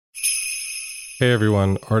Hey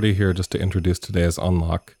everyone, Artie here just to introduce today's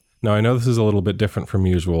Unlock. Now I know this is a little bit different from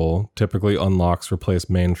usual. Typically Unlocks replace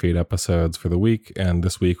main feed episodes for the week, and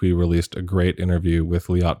this week we released a great interview with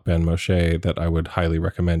Liat Ben Moshe that I would highly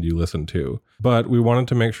recommend you listen to. But we wanted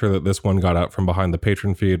to make sure that this one got out from behind the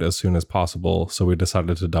patron feed as soon as possible, so we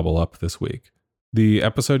decided to double up this week. The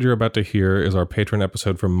episode you're about to hear is our patron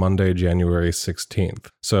episode from Monday, January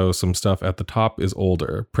 16th. So some stuff at the top is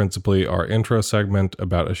older, principally our intro segment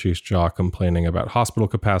about Ashish Jha complaining about hospital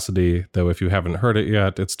capacity, though if you haven't heard it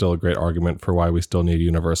yet, it's still a great argument for why we still need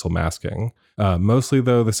universal masking. Mostly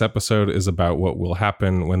though, this episode is about what will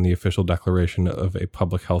happen when the official declaration of a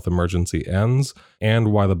public health emergency ends,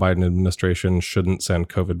 and why the Biden administration shouldn't send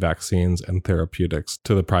COVID vaccines and therapeutics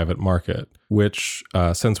to the private market. Which,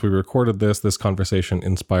 since we recorded this conversation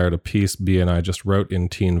inspired a piece B and I just wrote in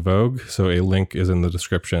Teen Vogue, so a link is in the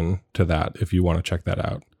description to that if you want to check that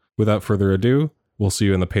out. Without further ado, we'll see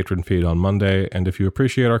you in the patron feed on Monday, and if you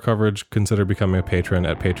appreciate our coverage, consider becoming a patron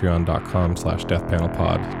at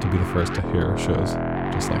patreon.com/deathpanelpod to be the first to hear shows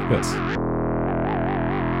just like this.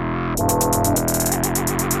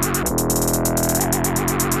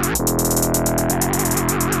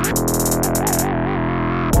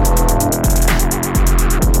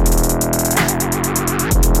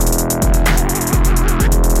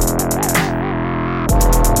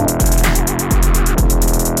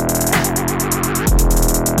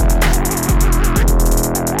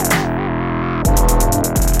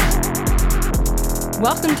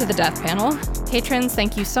 Welcome to the Death Panel. Patrons,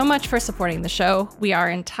 thank you so much for supporting the show. We are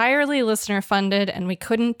entirely listener funded and we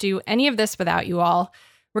couldn't do any of this without you all.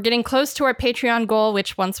 We're getting close to our Patreon goal,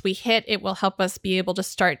 which once we hit, it will help us be able to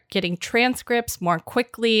start getting transcripts more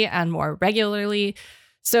quickly and more regularly.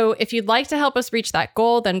 So if you'd like to help us reach that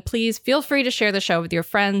goal, then please feel free to share the show with your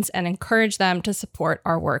friends and encourage them to support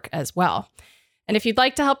our work as well. And if you'd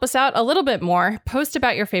like to help us out a little bit more, post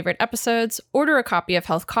about your favorite episodes, order a copy of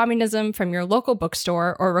Health Communism from your local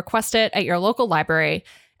bookstore or request it at your local library,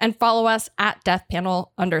 and follow us at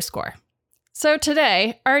deathpanel_. So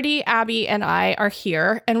today, Artie, Abby, and I are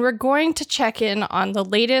here, and we're going to check in on the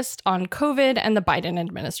latest on COVID and the Biden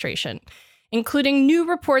administration, including new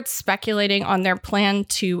reports speculating on their plan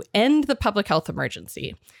to end the public health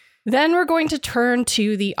emergency. Then we're going to turn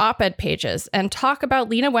to the op-ed pages and talk about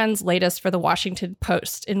Lena Wen's latest for the Washington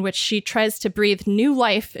Post, in which she tries to breathe new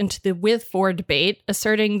life into the with for debate,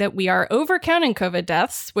 asserting that we are overcounting COVID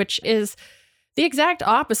deaths, which is the exact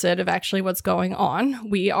opposite of actually what's going on.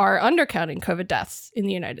 We are undercounting COVID deaths in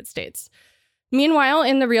the United States. Meanwhile,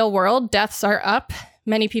 in the real world, deaths are up.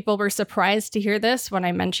 Many people were surprised to hear this when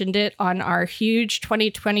I mentioned it on our huge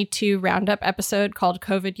 2022 roundup episode called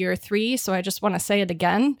COVID Year 3, so I just want to say it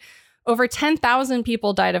again. Over 10,000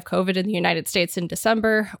 people died of COVID in the United States in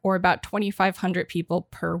December, or about 2,500 people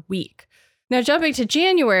per week. Now, jumping to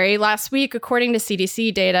January, last week, according to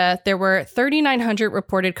CDC data, there were 3,900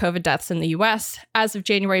 reported COVID deaths in the U.S. As of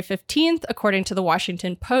January 15th, according to the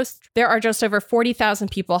Washington Post, there are just over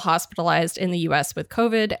 40,000 people hospitalized in the U.S. with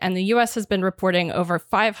COVID, and the U.S. has been reporting over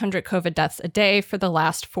 500 COVID deaths a day for the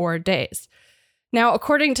last 4 days. Now,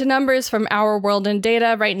 according to numbers from Our World in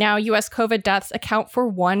Data, right now, U.S. COVID deaths account for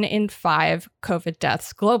 1 in 5 COVID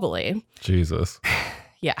deaths globally. Jesus.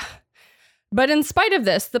 Yeah. But in spite of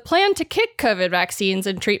this, the plan to kick COVID vaccines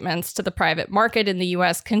and treatments to the private market in the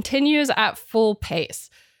U.S. continues at full pace.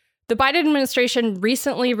 The Biden administration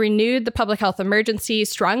recently renewed the public health emergency,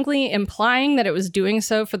 strongly implying that it was doing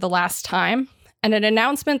so for the last time. And an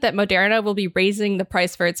announcement that Moderna will be raising the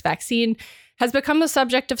price for its vaccine has become the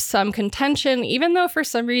subject of some contention, even though for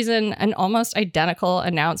some reason an almost identical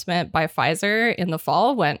announcement by Pfizer in the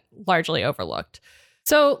fall went largely overlooked.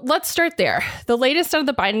 So let's start there. The latest out of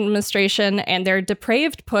the Biden administration and their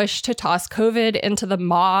depraved push to toss COVID into the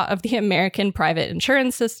maw of the American private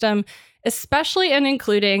insurance system, especially and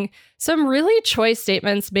including some really choice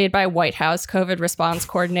statements made by White House COVID response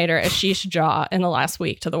coordinator Ashish Jha in the last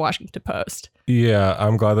week to the Washington Post. Yeah,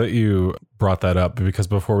 I'm glad that you brought that up, because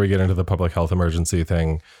before we get into the public health emergency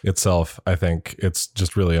thing itself, I think it's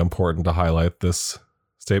just really important to highlight this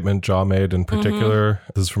statement Jha made in particular.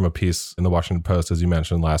 This is from a piece in the Washington Post, as you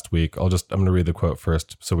mentioned last week. I'm going to read the quote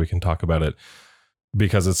first so we can talk about it,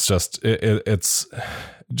 because it's it's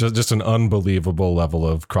just an unbelievable level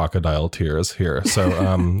of crocodile tears here. So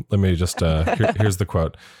let me just, here's the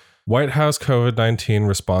quote. White House COVID-19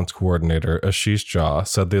 response coordinator Ashish Jha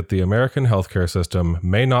said that the American healthcare system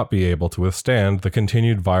may not be able to withstand the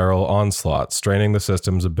continued viral onslaught, straining the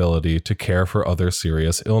system's ability to care for other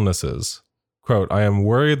serious illnesses. Quote, I am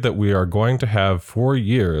worried that we are going to have for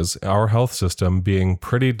years our health system being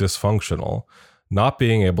pretty dysfunctional. not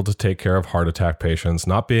being able to take care of heart attack patients,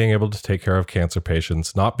 not being able to take care of cancer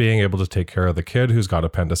patients, not being able to take care of the kid who's got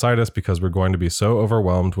appendicitis because we're going to be so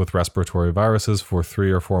overwhelmed with respiratory viruses for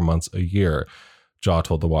 3 or 4 months a year, Jha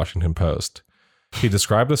told the Washington Post. He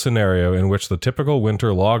described a scenario in which the typical winter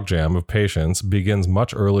logjam of patients begins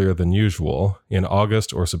much earlier than usual, in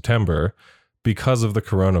August or September, because of the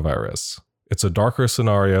coronavirus. It's a darker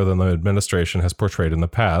scenario than the administration has portrayed in the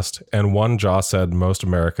past, and one Jha said most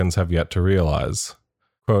Americans have yet to realize.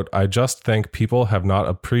 Quote, I just think people have not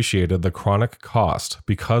appreciated the chronic cost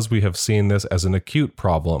because we have seen this as an acute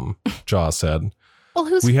problem, Jha said. Well,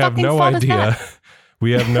 whose we have fucking no fault is idea. that?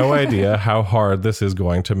 We have no idea how hard this is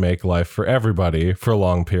going to make life for everybody for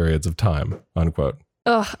long periods of time, unquote.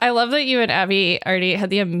 Ugh, I love that you and Abby already had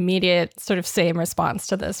the immediate sort of same response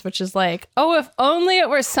to this, which is like, oh, if only it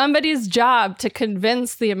were somebody's job to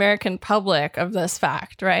convince the American public of this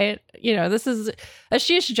fact, right? You know, this is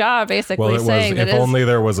Ashish Jha basically Well, it saying was, if only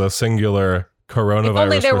there was a singular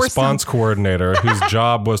coronavirus response coordinator whose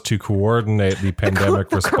job was to coordinate the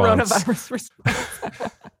pandemic response. Coronavirus response.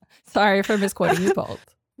 Sorry for misquoting you both.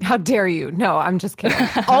 How dare you? No, I'm just kidding.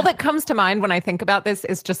 All that comes to mind when I think about this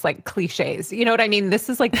is just like cliches. You know what I mean? This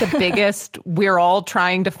is like the biggest, we're all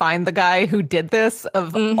trying to find the guy who did this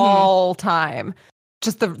of all time.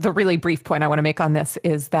 Just the really brief point I want to make on this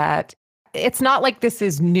is that it's not like this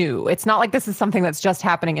is new. It's not like this is something that's just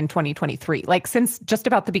happening in 2023. Like since just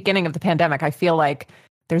about the beginning of the pandemic, I feel like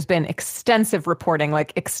there's been extensive reporting,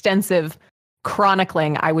 like extensive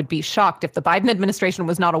chronicling. I would be shocked if the Biden administration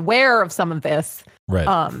was not aware of some of this, right.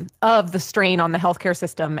 Of the strain on the healthcare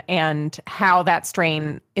system and how that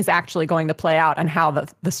strain is actually going to play out and how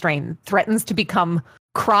the strain threatens to become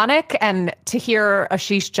chronic. And to hear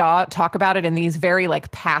Ashish Jha talk about it in these very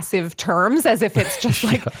like passive terms, as if it's just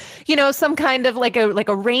like, you know, some kind of like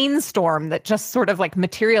a rainstorm that just sort of like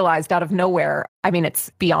materialized out of nowhere. I mean,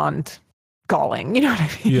 it's beyond galling, you know what I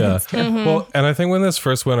mean? Yeah. Well, and I think when this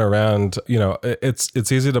first went around, you know,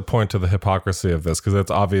 it's easy to point to the hypocrisy of this because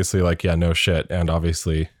it's obviously like, yeah, no shit. And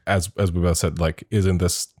obviously, as we both said, like, isn't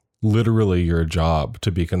this literally your job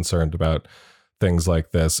to be concerned about things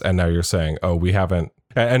like this? And now you're saying, oh, we haven't.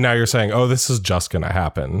 And now you're saying, oh, this is just going to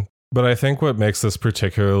happen. But I think what makes this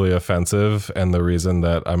particularly offensive and the reason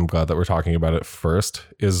that I'm glad that we're talking about it first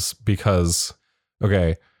is because,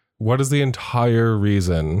 okay, what is the entire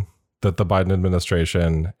reason that the Biden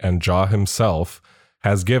administration and Jha himself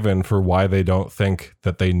has given for why they don't think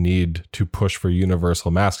that they need to push for universal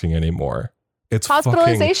masking anymore? It's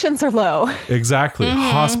hospitalizations are low. Exactly.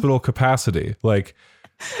 Hospital capacity. Like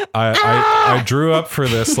I drew up for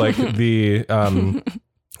this, like the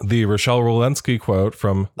Rochelle Walensky quote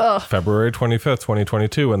from February 25th,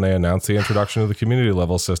 2022, when they announced the introduction of the community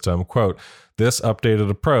level system. Quote, this updated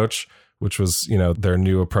approach, which was, you know, their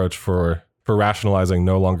new approach for rationalizing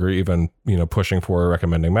no longer even, you know, pushing for or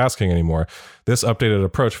recommending masking anymore. This updated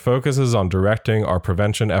approach focuses on directing our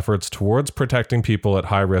prevention efforts towards protecting people at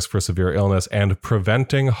high risk for severe illness and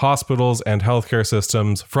preventing hospitals and healthcare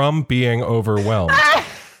systems from being overwhelmed.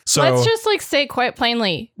 So let's just like say quite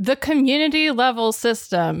plainly, the community level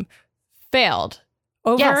system failed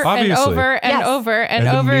over and over and over and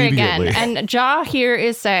over again. And Jha here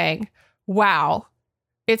is saying, wow,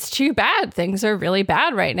 it's too bad. Things are really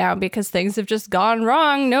bad right now because things have just gone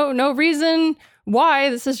wrong. No reason why.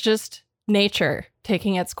 This is just nature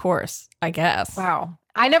taking its course, I guess. Wow.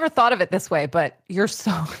 I never thought of it this way, but you're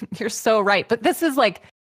so right. But this is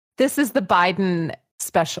the Biden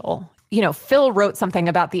special. You know, Phil wrote something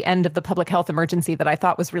about the end of the public health emergency that I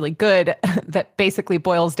thought was really good, that basically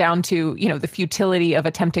boils down to, you know, the futility of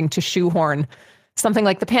attempting to shoehorn something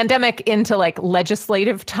like the pandemic into like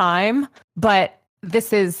legislative time. But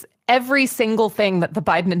this is every single thing that the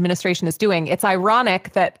Biden administration is doing. It's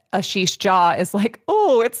ironic that Ashish Jha is like,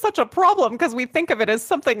 oh, it's such a problem because we think of it as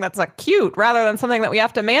something that's acute rather than something that we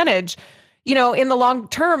have to manage, you know, in the long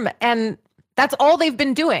term. And that's all they've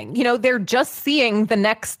been doing. You know, they're just seeing the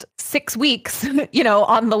next 6 weeks, you know,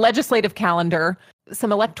 on the legislative calendar,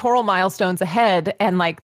 some electoral milestones ahead. And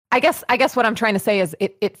like, I guess what I'm trying to say is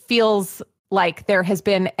it feels like there has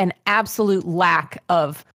been an absolute lack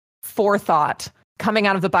of forethought coming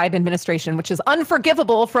out of the Biden administration, which is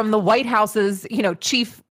unforgivable from the White House's, you know,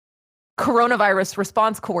 chief coronavirus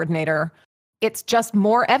response coordinator. It's just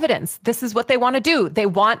more evidence. This is what they want to do. They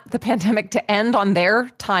want the pandemic to end on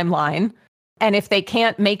their timeline. And if they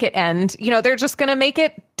can't make it end, you know, they're just going to make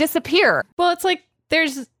it disappear. Well, it's like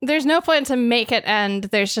there's no plan to make it end.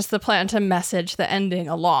 There's just the plan to message the ending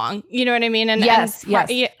along. You know what I mean? And yes. Yeah,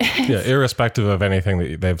 irrespective of anything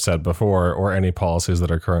that they've said before or any policies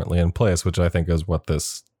that are currently in place, which I think is what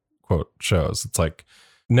this quote shows. It's like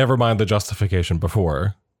never mind the justification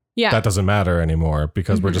before. Yeah. That doesn't matter anymore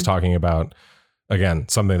because we're just talking about, again,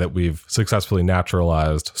 something that we've successfully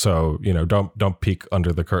naturalized. So, don't peek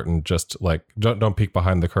under the curtain, just like, don't peek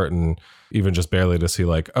behind the curtain, even just barely to see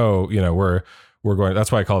like, oh, we're going,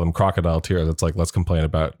 that's why I call them crocodile tears. It's like, let's complain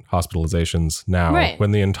about hospitalizations now, right,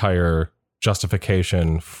 when the entire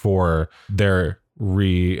justification for their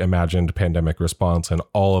reimagined pandemic response and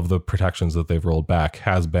all of the protections that they've rolled back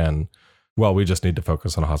has been, well, we just need to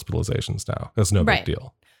focus on hospitalizations now. That's no big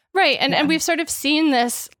deal. Right. And we've sort of seen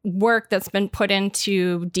this work that's been put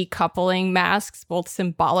into decoupling masks, both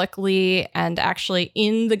symbolically and actually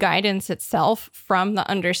in the guidance itself from the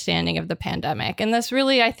understanding of the pandemic. And this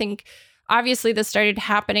really, I think, obviously this started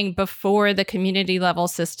happening before the community level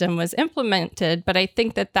system was implemented. But I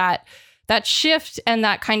think that shift and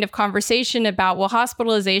that kind of conversation about, well,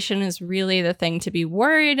 hospitalization is really the thing to be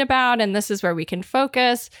worried about, and this is where we can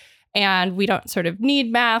focus, and we don't sort of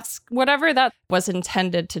need masks, whatever that was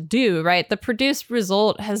intended to do, right? The produced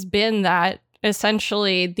result has been that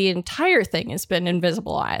essentially the entire thing has been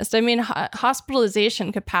invisibilized. I mean,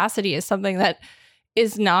 hospitalization capacity is something that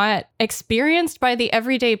is not experienced by the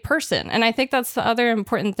everyday person. And I think that's the other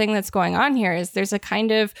important thing that's going on here is there's a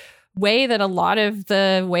kind of way that the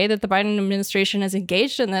Biden administration has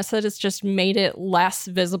engaged in this, that it's just made it less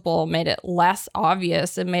visible, made it less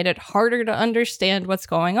obvious, and made it harder to understand what's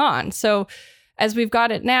going on. So as we've got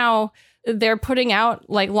it now, they're putting out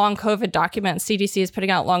like long COVID documents. CDC is putting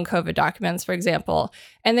out long COVID documents, for example,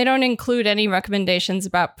 and they don't include any recommendations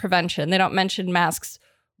about prevention. They don't mention masks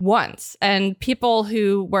once. And people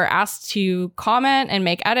who were asked to comment and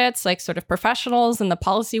make edits, like sort of professionals in the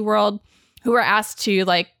policy world, who were asked to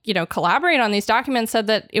collaborate on these documents, said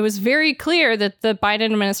that it was very clear that the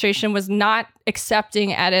Biden administration was not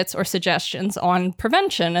accepting edits or suggestions on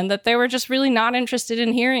prevention, and that they were just really not interested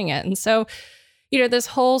in hearing it. And so, this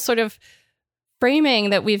whole sort of framing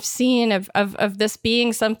that we've seen of this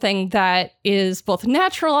being something that is both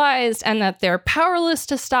naturalized and that they're powerless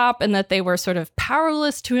to stop, and that they were sort of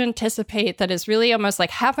powerless to anticipate, that is really almost like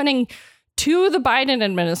happening to the Biden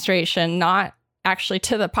administration, not actually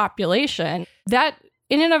to the population, that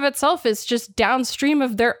in and of itself is just downstream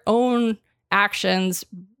of their own actions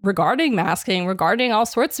regarding masking, regarding all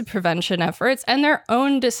sorts of prevention efforts, and their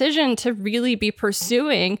own decision to really be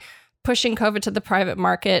pushing COVID to the private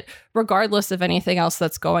market, regardless of anything else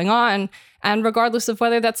that's going on, and regardless of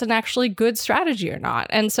whether that's an actually good strategy or not.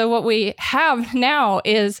 And so what we have now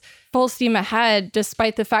is full steam ahead,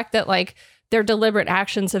 despite the fact that their deliberate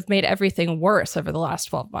actions have made everything worse over the last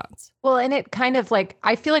 12 months. Well, and it kind of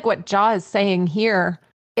I feel like what Jah is saying here,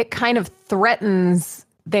 it kind of threatens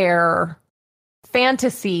their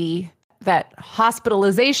fantasy that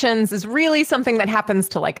hospitalizations is really something that happens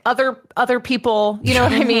to other people. You know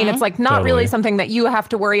what I mean? It's not totally. Really something that you have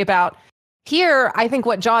to worry about. Here, I think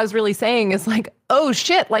what Jah is really saying is oh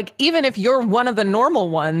shit, even if you're one of the normal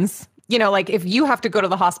ones, if you have to go to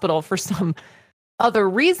the hospital for some other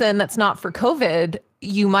reason that's not for COVID,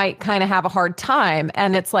 you might kind of have a hard time.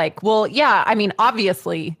 And it's well, yeah, I mean,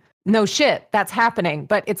 obviously, no shit, that's happening.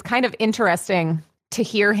 But it's kind of interesting to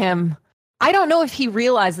hear him. I don't know if he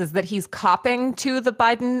realizes that he's copping to the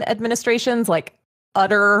Biden administration's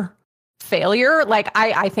utter failure.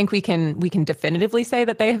 I think we can definitively say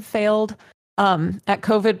that they have failed at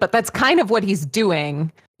COVID, but that's kind of what he's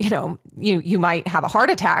doing. You might have a heart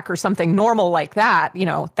attack or something normal like that.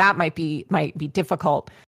 That might be difficult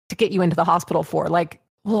to get you into the hospital for.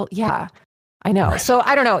 Well, yeah, I know. Right. So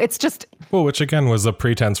I don't know. It's just, well, which again was a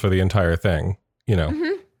pretense for the entire thing,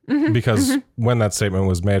 because when that statement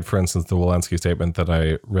was made, for instance, the Walensky statement that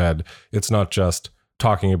I read, it's not just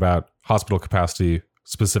talking about hospital capacity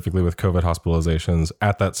specifically with COVID hospitalizations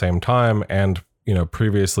at that same time. And,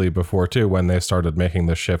 previously before too, when they started making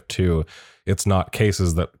the shift to, it's not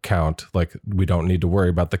cases that count. We don't need to worry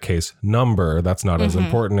about the case number. That's not as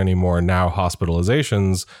important anymore. Now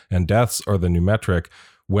hospitalizations and deaths are the new metric.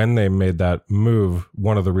 When they made that move,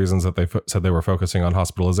 one of the reasons that they said they were focusing on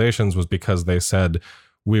hospitalizations was because they said,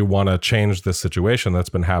 we want to change this situation that's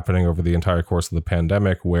been happening over the entire course of the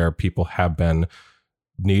pandemic, where people have been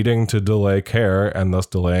needing to delay care and thus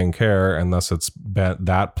delaying care. And thus it's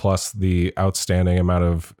that plus the outstanding amount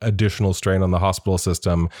of additional strain on the hospital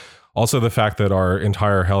system. Also, the fact that our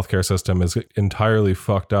entire healthcare system is entirely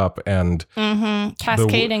fucked up and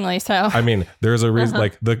cascadingly so. I mean, there's a reason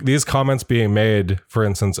these comments being made, for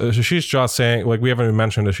instance, Ashish Jha saying, we haven't even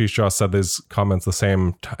mentioned Ashish Jha said these comments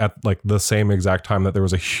at the same exact time that there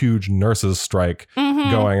was a huge nurses strike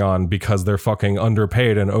going on because they're fucking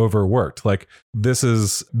underpaid and overworked. Like this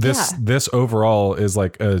overall is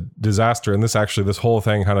like a disaster. And this whole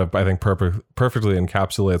thing kind of, I think, perfectly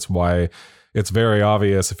encapsulates why it's very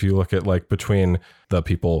obvious if you look at like between the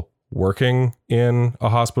people working in a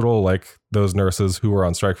hospital, like those nurses who were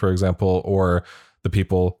on strike, for example, or the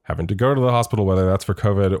people having to go to the hospital, whether that's for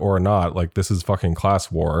COVID or not, like this is fucking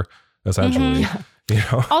class war, essentially. You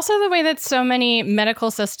know? Also, the way that so many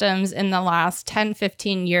medical systems in the last 10,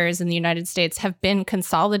 15 years in the United States have been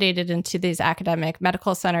consolidated into these academic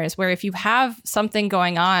medical centers, where if you have something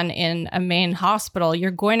going on in a main hospital,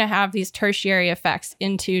 you're going to have these tertiary effects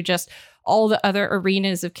into just all the other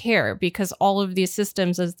arenas of care, because all of these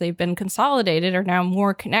systems, as they've been consolidated, are now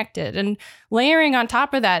more connected. And layering on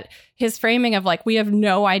top of that, his framing of like, we have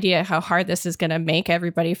no idea how hard this is going to make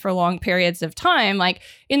everybody for long periods of time, like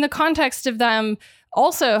in the context of them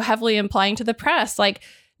also heavily implying to the press, like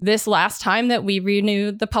this last time that we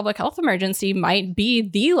renew the public health emergency might be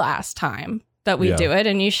the last time that we do it.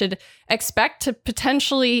 And you should expect to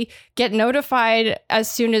potentially get notified as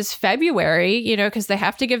soon as February, you know, because they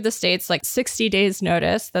have to give the states like 60 days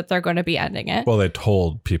notice that they're going to be ending it. Well, they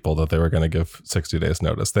told people that they were going to give 60 days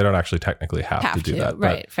notice. They don't actually technically have to do that.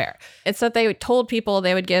 Right, but fair. It's that they told people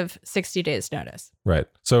they would give 60 days notice. Right.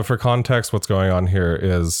 So for context, what's going on here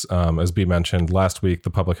is, as B mentioned, last week,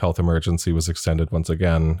 the public health emergency was extended once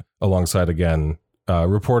again, alongside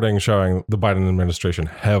reporting showing the Biden administration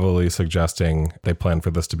heavily suggesting they plan for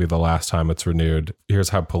this to be the last time it's renewed. Here's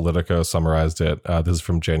how Politico summarized it. This is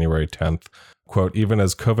from January 10th. Quote, even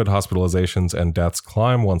as COVID hospitalizations and deaths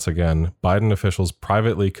climb once again, Biden officials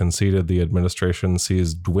privately conceded the administration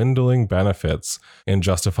sees dwindling benefits in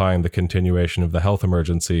justifying the continuation of the health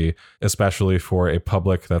emergency, especially for a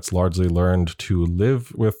public that's largely learned to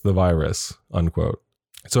live with the virus, unquote.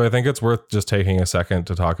 So I think it's worth just taking a second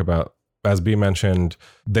to talk about, as B mentioned,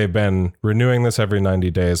 they've been renewing this every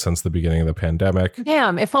 90 days since the beginning of the pandemic.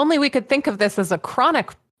 Damn, if only we could think of this as a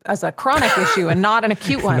chronic issue and not an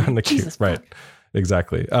acute one. Not an acute, Jesus, right. Fuck.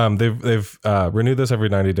 Exactly. They've renewed this every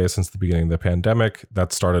 90 days since the beginning of the pandemic.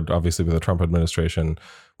 That started obviously with the Trump administration.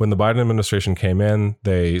 When the Biden administration came in,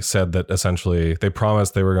 they said that essentially they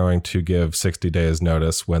promised they were going to give 60 days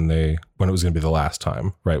notice when it was going to be the last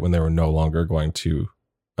time, right? When they were no longer going to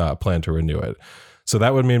plan to renew it. So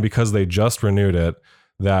that would mean, because they just renewed it,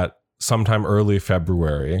 that sometime early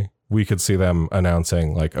February, we could see them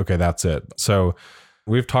announcing like, okay, that's it. So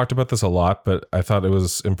we've talked about this a lot, but I thought it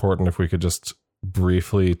was important if we could just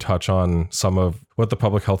briefly touch on some of what the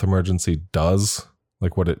public health emergency does,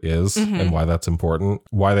 like what it is and why that's important.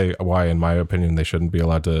 Why, in my opinion, they shouldn't be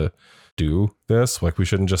allowed to do this. Like, we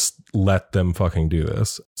shouldn't just let them fucking do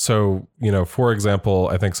this. So, you know, for example,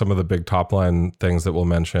 I think some of the big top line things that we'll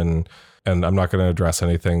mention, and I'm not going to address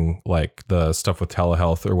anything like the stuff with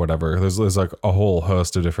telehealth or whatever. There's like a whole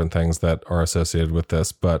host of different things that are associated with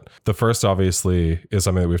this. But the first, obviously, is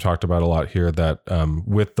something that we've talked about a lot here, that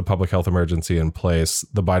with the public health emergency in place,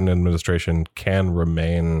 the Biden administration can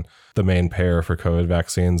remain the main payer for COVID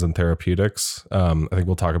vaccines and therapeutics. I think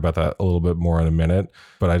we'll talk about that a little bit more in a minute.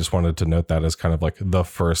 But I just wanted to note that as kind of like the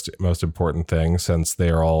first most important thing, since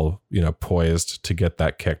they are all, you know, poised to get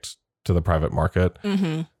that kicked to the private market,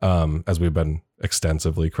 as we've been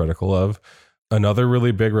extensively critical of. Another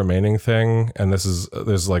really big remaining thing, and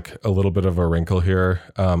there's like a little bit of a wrinkle here.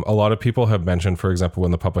 A lot of people have mentioned, for example, when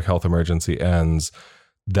the public health emergency ends,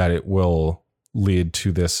 that it will lead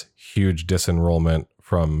to this huge disenrollment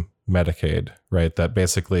from Medicaid, right? That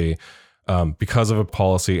basically, because of a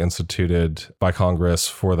policy instituted by Congress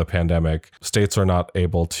for the pandemic, states are not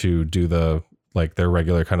able to do their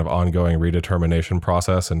regular kind of ongoing redetermination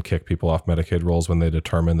process and kick people off Medicaid rolls when they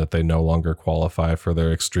determine that they no longer qualify for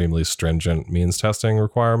their extremely stringent means testing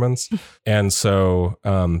requirements. And so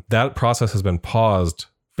that process has been paused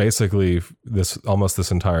basically this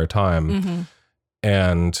entire time.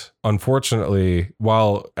 And unfortunately,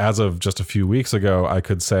 while as of just a few weeks ago, I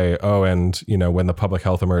could say, oh, and you know, when the public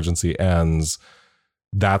health emergency ends,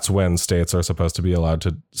 that's when states are supposed to be allowed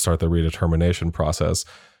to start the redetermination process.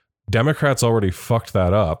 Democrats already fucked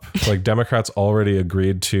that up. Like, Democrats already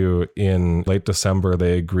agreed to, in late December,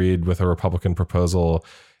 they agreed with a Republican proposal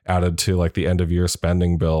added to like the end of year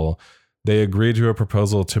spending bill. They agreed to a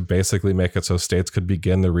proposal to basically make it so states could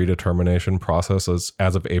begin the redetermination process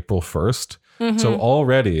as of April 1st. So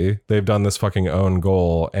already they've done this fucking own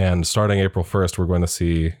goal. And starting April 1st, we're going to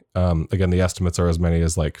see, again, the estimates are as many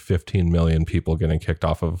as like 15 million people getting kicked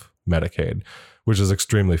off of Medicaid, which is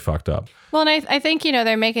extremely fucked up. Well, and I think, you know,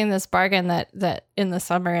 they're making this bargain that in the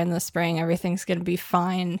summer and the spring, everything's going to be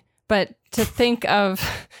fine. But to think of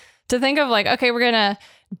like, okay, we're going to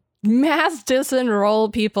mass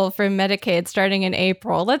disenroll people from Medicaid starting in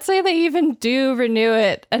April. Let's say they even do renew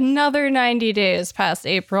it another 90 days past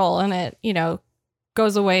April and it,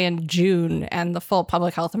 goes away in June and the full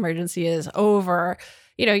public health emergency is over.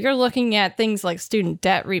 You're looking at things like student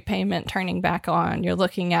debt repayment turning back on. You're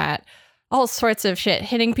looking at all sorts of shit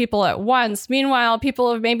hitting people at once. Meanwhile,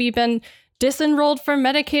 people have maybe been disenrolled from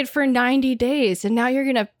Medicaid for 90 days. And now you're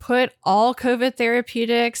going to put all COVID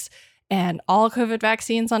therapeutics and all COVID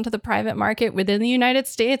vaccines onto the private market within the United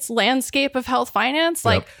States landscape of health finance.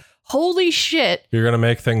 Like, holy shit. You're going to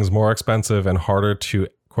make things more expensive and harder to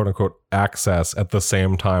quote unquote access at the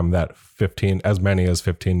same time that as many as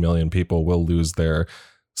 15 million people will lose their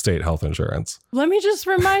state health insurance. Let me just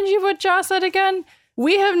remind you what Josh said again.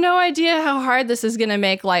 We have no idea how hard this is going to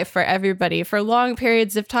make life for everybody for long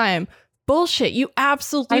periods of time. Bullshit. You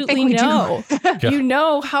absolutely know. You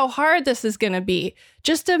know how hard this is going to be.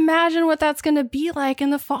 Just imagine what that's going to be like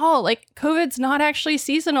in the fall. Like, COVID's not actually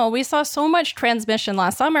seasonal. We saw so much transmission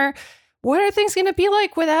last summer. What are things going to be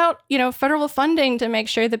like without, federal funding to make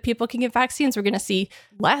sure that people can get vaccines? We're going to see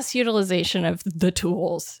less utilization of the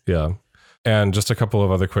tools. Yeah. And just a couple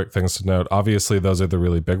of other quick things to note. Obviously, those are the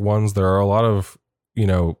really big ones. There are a lot of,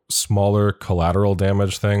 smaller collateral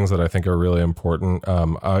damage things that I think are really important.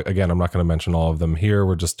 Again, I'm not going to mention all of them here.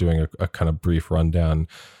 We're just doing a kind of brief rundown.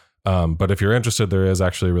 But if you're interested, there is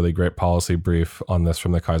actually a really great policy brief on this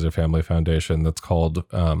from the Kaiser Family Foundation that's called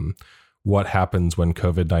What Happens When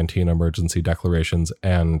COVID-19 Emergency Declarations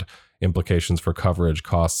and Implications for Coverage,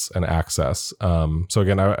 Costs, and Access. So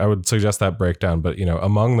again, I would suggest that breakdown, but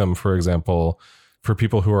among them, for example, for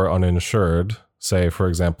people who are uninsured, say, for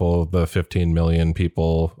example, the 15 million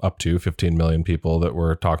people, up to 15 million people that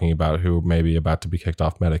we're talking about who may be about to be kicked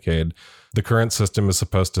off Medicaid, the current system is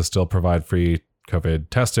supposed to still provide free COVID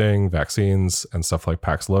testing, vaccines, and stuff like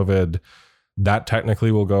Paxlovid. That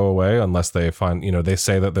technically will go away unless they find, they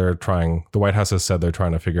say that the White House has said they're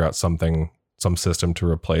trying to figure out some system to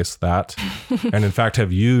replace that. And in fact,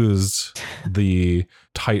 have used the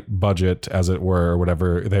tight budget, as it were, or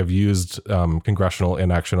whatever. They've used congressional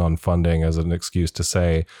inaction on funding as an excuse to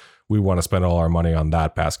say, we want to spend all our money on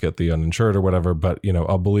that basket, the uninsured or whatever. But,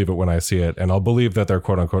 I'll believe it when I see it. And I'll believe that their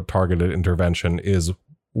quote unquote targeted intervention is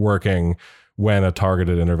working when a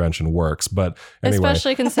targeted intervention works. But anyway.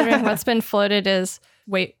 Especially considering what's been floated is,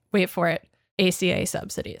 wait for it, ACA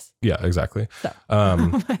subsidies. Yeah, exactly. So.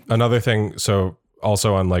 Another thing, so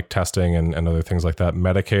also on like testing and other things like that,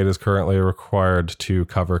 Medicaid is currently required to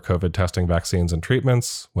cover COVID testing, vaccines, and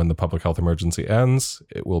treatments. When the public health emergency ends,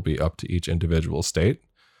 it will be up to each individual state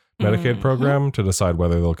Medicaid program to decide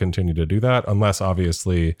whether they'll continue to do that, unless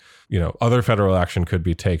obviously, other federal action could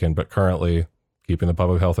be taken, but currently keeping the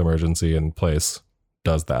public health emergency in place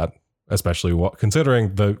does that, especially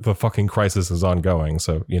considering the fucking crisis is ongoing.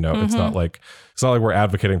 So, it's not like we're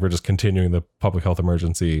advocating for just continuing the public health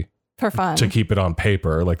emergency for fun to keep it on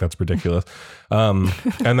paper. Like, that's ridiculous.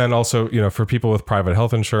 And then also, for people with private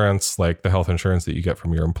health insurance, like the health insurance that you get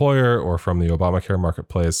from your employer or from the Obamacare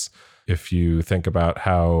marketplace, if you think about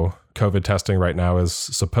how COVID testing right now is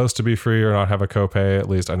supposed to be free or not have a copay, at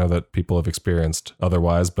least I know that people have experienced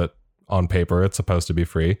otherwise, but on paper, it's supposed to be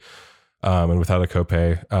free and without a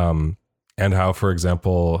copay. And how, for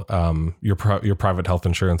example, your private health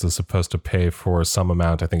insurance is supposed to pay for some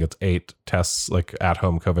amount. I think it's 8 tests, like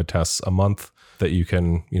at-home COVID tests a month that you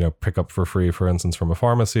can, pick up for free, for instance, from a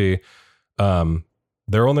pharmacy.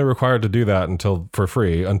 They're only required to do that for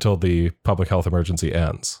free until the public health emergency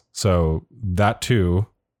ends. So that too,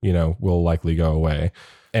 will likely go away.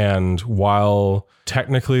 And while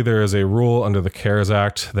technically there is a rule under the CARES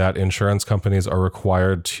Act that insurance companies are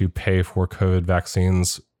required to pay for COVID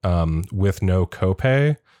vaccines with no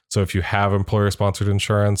copay. So if you have employer-sponsored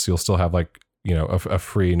insurance, you'll still have a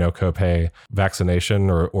free no copay vaccination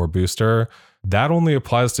or booster. That only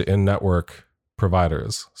applies to in-network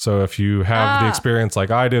providers. So if you have the experience like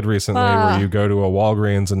I did recently, where you go to a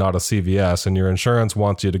Walgreens and not a CVS, and your insurance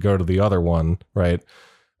wants you to go to the other one, right?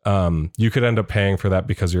 You could end up paying for that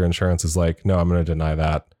because your insurance is like, no, I'm going to deny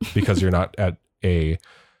that because you're not at a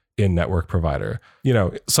in-network provider.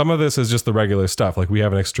 Some of this is just the regular stuff. Like, we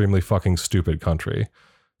have an extremely fucking stupid country.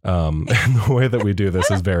 And the way that we do this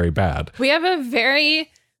is very bad. We have a very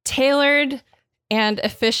tailored and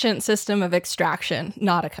efficient system of extraction,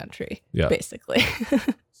 not a country, basically.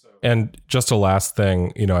 And just a last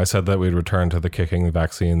thing, I said that we'd return to the kicking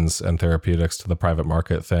vaccines and therapeutics to the private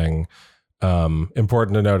market thing.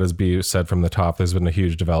 Important to note, as B said from the top, there's been a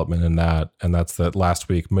huge development in that. And that's that last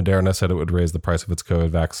week, Moderna said it would raise the price of its COVID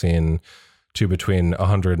vaccine to between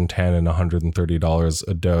 $110 and $130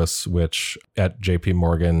 a dose, which at JP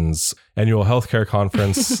Morgan's annual healthcare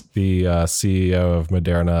conference, the CEO of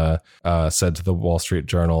Moderna said to the Wall Street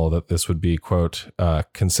Journal that this would be, quote,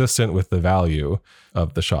 consistent with the value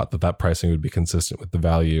of the shot, that pricing would be consistent with the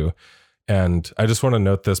value. And I just want to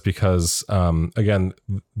note this because, again,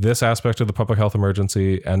 this aspect of the public health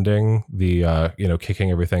emergency ending, the,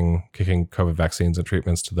 kicking COVID vaccines and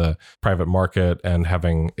treatments to the private market and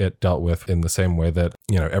having it dealt with in the same way that,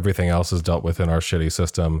 everything else is dealt with in our shitty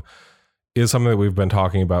system is something that we've been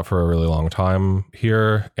talking about for a really long time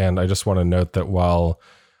here. And I just want to note that while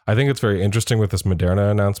I think it's very interesting with this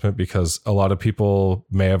Moderna announcement, because a lot of people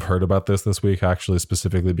may have heard about this week, actually,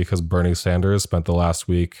 specifically because Bernie Sanders spent the last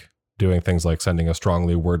week doing things like sending a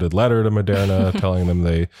strongly worded letter to Moderna, telling them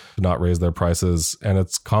they should not raise their prices. And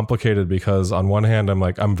it's complicated because on one hand,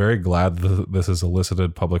 I'm very glad that this has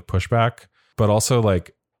elicited public pushback, but also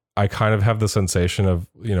I kind of have the sensation of,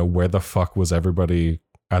 where the fuck was everybody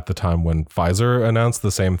at the time when Pfizer announced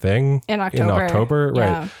the same thing in October,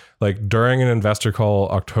 right? Yeah. During an investor call,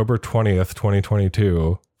 October 20th,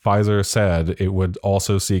 2022, Pfizer said it would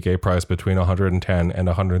also seek a price between $110 and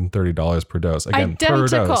 $130 per dose. Again, per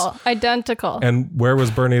dose. Identical. And where was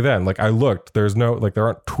Bernie then? I looked, there's no, there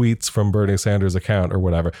aren't tweets from Bernie Sanders' account or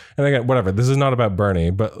whatever. And again, whatever, this is not about Bernie,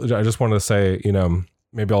 but I just wanted to say,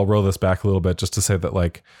 maybe I'll roll this back a little bit just to say that,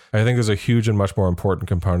 I think there's a huge and much more important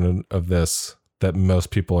component of this that most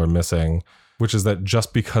people are missing, which is that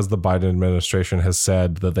just because the Biden administration has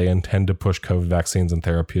said that they intend to push COVID vaccines and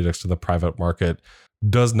therapeutics to the private market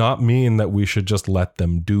does not mean that we should just let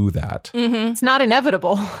them do that. Mm-hmm. It's not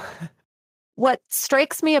inevitable. What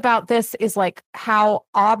strikes me about this is how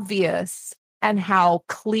obvious and how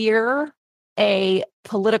clear a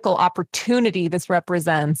political opportunity this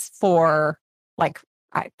represents for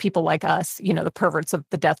people like us, the perverts of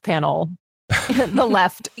the death panel, the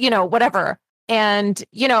left, whatever. And,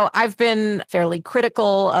 I've been fairly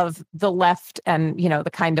critical of the left and, the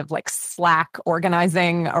kind of slack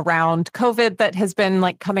organizing around COVID that has been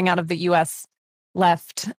coming out of the US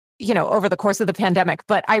left, over the course of the pandemic.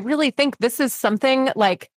 But I really think this is something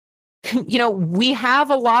we have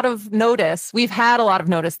a lot of notice. We've had a lot of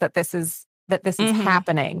notice that this is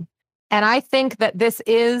happening. And I think that this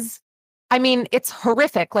is, it's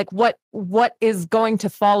horrific. What is going to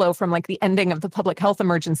follow from the ending of the public health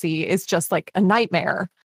emergency is just a nightmare.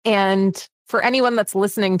 And for anyone that's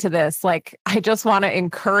listening to this, I just want to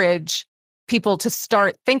encourage people to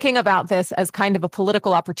start thinking about this as kind of a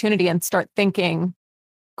political opportunity and start thinking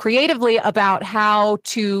creatively about how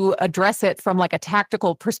to address it from a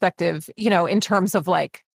tactical perspective, in terms of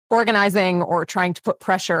organizing or trying to put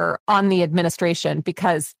pressure on the administration.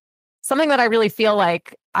 Because something that I really feel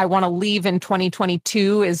I want to leave in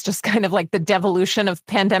 2022 is just kind of the devolution of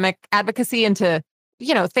pandemic advocacy into,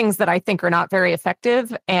 things that I think are not very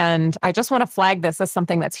effective. And I just want to flag this as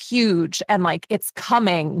something that's huge and it's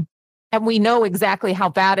coming and we know exactly how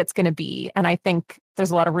bad it's going to be. And I think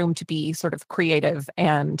there's a lot of room to be sort of creative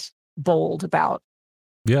and bold about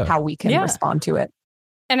how we can respond to it.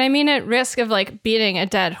 And at risk of beating a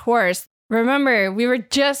dead horse, remember, we were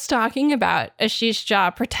just talking about Ashish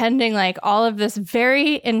Jha pretending all of this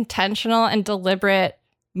very intentional and deliberate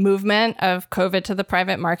movement of COVID to the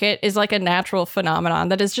private market is a natural phenomenon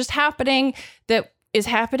that is just happening, that is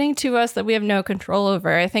happening to us that we have no control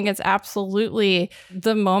over. I think it's absolutely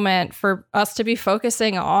the moment for us to be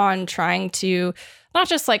focusing on trying to not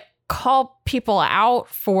just call people out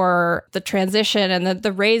for the transition and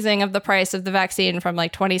the raising of the price of the vaccine from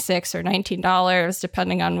 $26 or $19,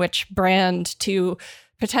 depending on which brand, to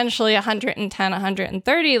potentially $110,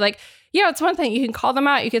 $130. It's one thing you can call them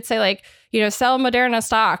out. You could say sell Moderna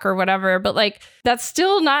stock or whatever, but that's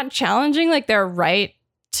still not challenging their right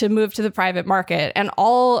to move to the private market. And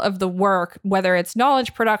all of the work, whether it's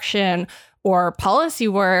knowledge production or policy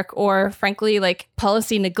work, or frankly,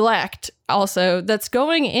 policy neglect also, that's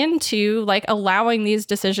going into allowing these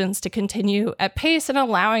decisions to continue at pace and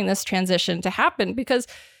allowing this transition to happen. Because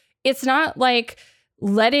it's not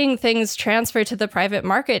letting things transfer to the private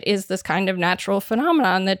market is this kind of natural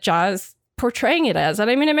phenomenon that Jha is portraying it as. And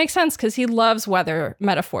it makes sense because he loves weather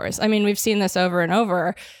metaphors. we've seen this over and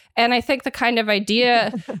over. And I think the kind of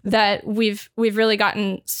idea that we've really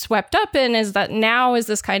gotten swept up in is that now is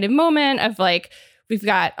this kind of moment of we've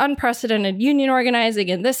got unprecedented union organizing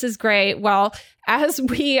and this is great. Well, as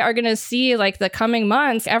we are going to see the coming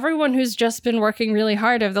months, everyone who's just been working really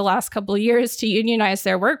hard over the last couple of years to unionize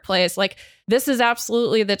their workplace, this is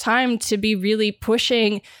absolutely the time to be really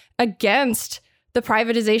pushing against the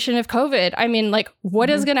privatization of COVID. What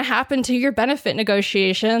is going to happen to your benefit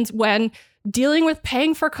negotiations when dealing with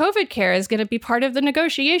paying for COVID care is going to be part of the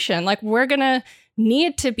negotiation. Like, we're going to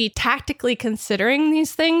need to be tactically considering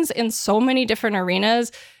these things in so many different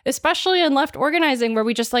arenas, especially in left organizing, where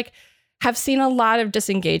we just like have seen a lot of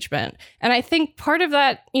disengagement. And I think part of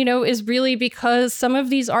that, is really because some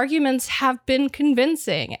of these arguments have been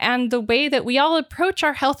convincing, and the way that we all approach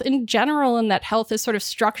our health in general, and that health is sort of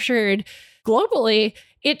structured globally,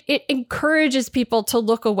 it encourages people to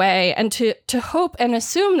look away and to hope and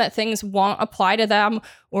assume that things won't apply to them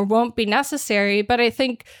or won't be necessary. But I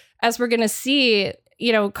think, as we're going to see,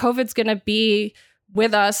 COVID's going to be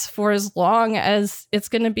with us for as long as it's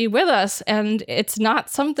going to be with us. And it's not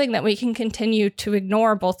something that we can continue to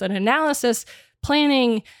ignore, both in analysis,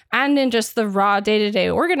 planning, and in just the raw day-to-day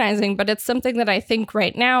organizing. But it's something that I think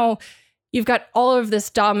right now you've got all of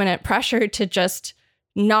this dominant pressure to just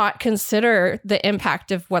not consider the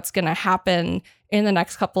impact of what's going to happen in the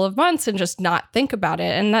next couple of months and just not think about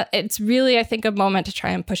it. And that it's really, I think, a moment to try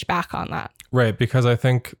and push back on that. Right, because I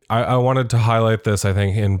think I wanted to highlight this, I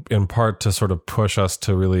think, in part to sort of push us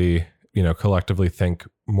to really, collectively think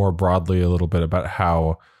more broadly a little bit about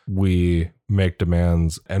how we make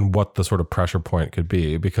demands and what the sort of pressure point could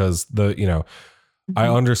be. Because I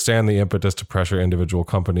understand the impetus to pressure individual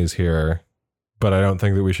companies here, but I don't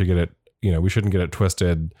think that we should get it, we shouldn't get it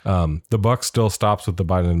twisted. The buck still stops with the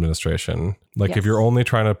Biden administration. Like, if you're only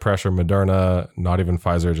trying to pressure Moderna, not even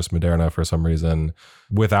Pfizer, just Moderna for some reason,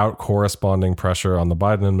 without corresponding pressure on the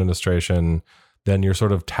Biden administration, then you're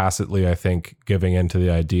sort of tacitly, I think, giving into the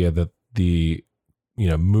idea that the,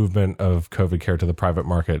 movement of COVID care to the private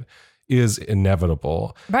market is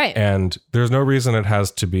inevitable. Right. And there's no reason it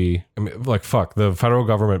has to be, the federal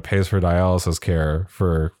government pays for dialysis care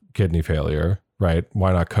for kidney failure. Right?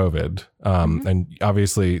 Why not COVID? And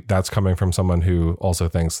obviously that's coming from someone who also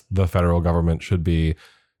thinks the federal government should be,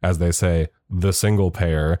 as they say, the single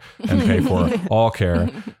payer and pay for all care.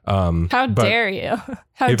 How dare you?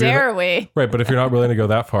 How dare we? Right. But if you're not willing to go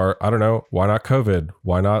that far, I don't know. Why not COVID?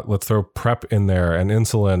 Why not? Let's throw PrEP in there and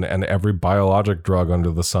insulin and every biologic drug under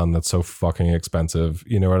the sun that's so fucking expensive.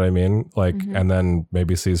 You know what I mean? And then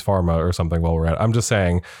maybe seize pharma or something while we're at it. I'm just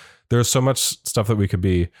saying there's so much stuff that we could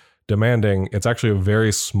be demanding. It's actually a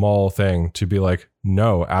very small thing to be like,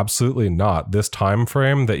 no, absolutely not. This time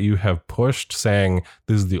frame that you have pushed, saying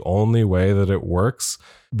this is the only way that it works,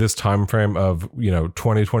 this time frame of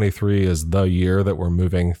 2023 is the year that we're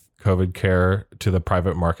moving COVID care to the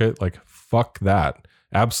private market, like, fuck that.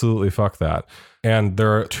 Absolutely fuck that. And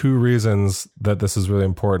there are two reasons that this is really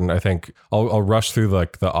important. I think I'll rush through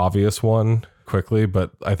like the obvious one quickly,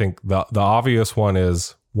 but I think the obvious one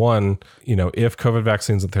is, one, if COVID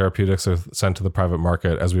vaccines and therapeutics are sent to the private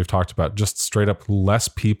market, as we've talked about, just straight up less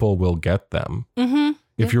people will get them. Mm-hmm.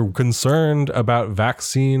 If you're concerned about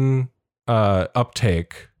vaccine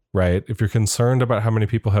uptake, right? If you're concerned about how many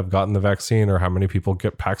people have gotten the vaccine or how many people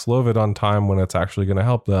get Paxlovid on time when it's actually going to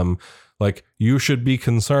help them, like, you should be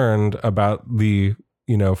concerned about the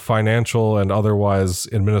financial and otherwise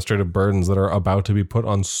administrative burdens that are about to be put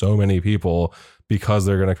on so many people because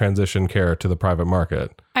they're going to transition care to the private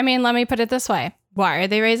market. I mean, let me put it this way. Why are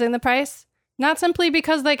they raising the price? Not simply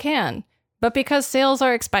because they can, but because sales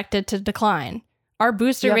are expected to decline. Our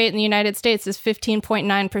booster rate in the United States is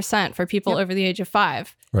 15.9% for people over the age of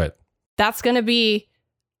 5. Right. That's going to be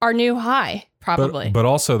our new high, probably. But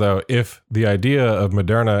also, though, if the idea of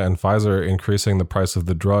Moderna and Pfizer increasing the price of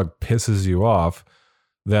the drug pisses you off,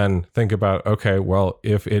 then think about, okay, well,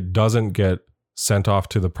 if it doesn't get sent off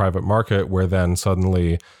to the private market, where then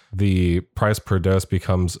suddenly the price per dose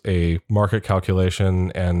becomes a market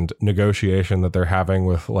calculation and negotiation that they're having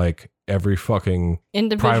with like every fucking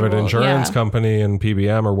private insurance company and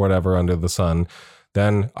PBM or whatever under the sun,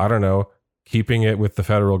 then I don't know, keeping it with the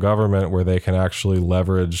federal government where they can actually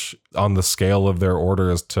leverage on the scale of their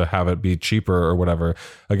orders to have it be cheaper or whatever.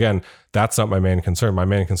 Again, that's not my main concern. My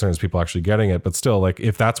main concern is people actually getting it. But still, like,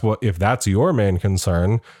 if that's your main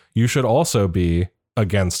concern, you should also be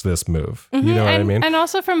against this move. Mm-hmm. You know what I mean? And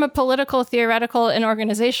also from a political, theoretical, and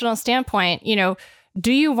organizational standpoint,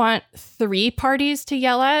 do you want 3 parties to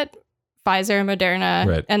yell at, Pfizer,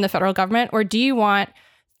 Moderna, and the federal government? Or do you want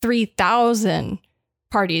 3,000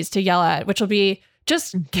 parties to yell at, which will be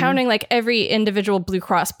just counting like every individual Blue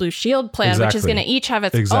Cross Blue Shield plan, which is going to each have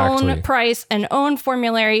its own price and own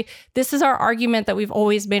formulary. This is our argument that we've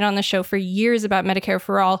always made on the show for years about Medicare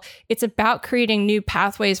for All. It's about creating new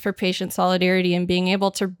pathways for patient solidarity and being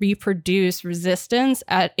able to reproduce resistance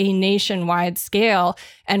at a nationwide scale.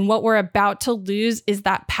 And what we're about to lose is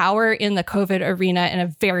that power in the COVID arena in a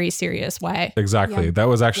very serious way. Exactly. Yeah. That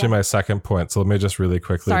was actually my second point. So let me just really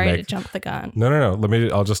quickly to jump the gun. No.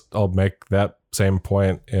 I'll make that same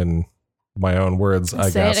point in my own words, I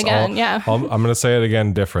Say guess. it again, yeah. I'm going to say it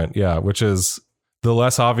again different. Yeah. Which is the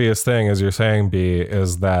less obvious thing, as you're saying, B,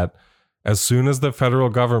 is that as soon as the federal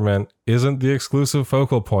government isn't the exclusive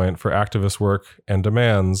focal point for activist work and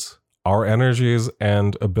demands, our energies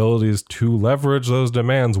and abilities to leverage those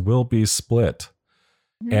demands will be split.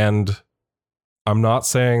 Mm-hmm. And I'm not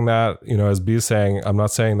saying that, as B's saying, I'm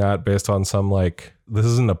not saying that based on some this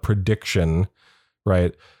isn't a prediction,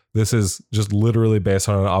 right? This is just literally based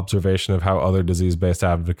on an observation of how other disease-based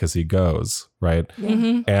advocacy goes, right?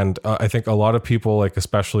 Mm-hmm. And I think a lot of people,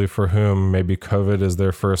 especially for whom maybe COVID is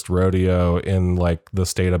their first rodeo in the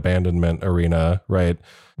state abandonment arena, right,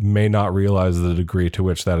 may not realize the degree to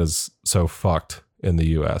which that is so fucked in the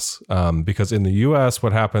U.S. Because in the U.S.,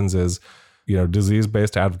 what happens is,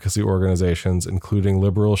 disease-based advocacy organizations, including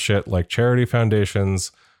liberal shit like charity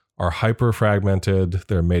foundations, are hyper fragmented.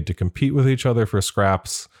 They're made to compete with each other for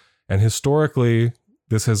scraps. And historically,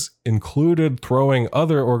 this has included throwing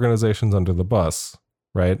other organizations under the bus,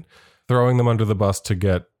 right? Throwing them under the bus to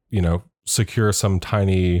get, secure some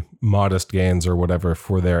tiny, modest gains or whatever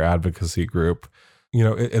for their advocacy group.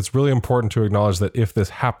 It's really important to acknowledge that if this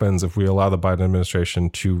happens, if we allow the Biden administration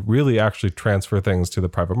to really actually transfer things to the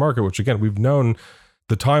private market, which again, we've known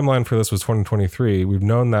the timeline for this was 2023. We've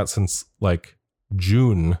known that since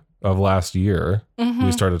June of last year. Mm-hmm.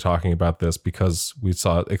 We started talking about this because we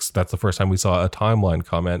saw, that's the first time we saw a timeline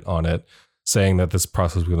comment on it saying that this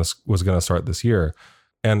process was going to start this year.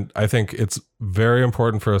 And I think it's very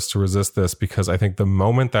important for us to resist this because I think the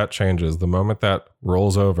moment that changes, the moment that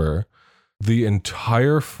rolls over, the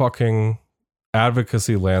entire fucking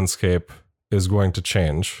advocacy landscape is going to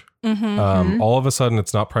change. Mm-hmm. All of a sudden,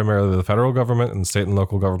 it's not primarily the federal government and state and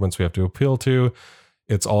local governments we have to appeal to.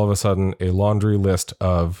 It's all of a sudden a laundry list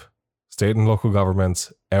of state and local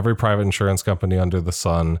governments, every private insurance company under the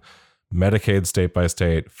sun, Medicaid state by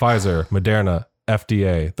state, Pfizer, Moderna,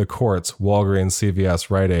 FDA, the courts, Walgreens, CVS,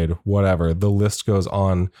 Rite Aid, whatever. The list goes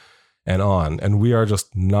on. And we are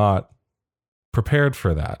just not prepared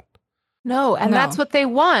for that. No, and that's what they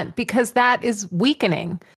want because that is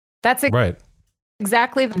weakening. That's right.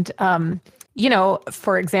 Exactly.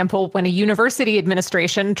 For example, when a university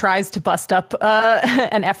administration tries to bust up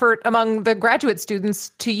an effort among the graduate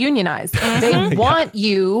students to unionize, they want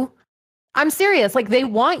you, I'm serious, they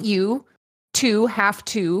want you to have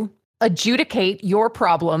to adjudicate your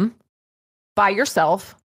problem by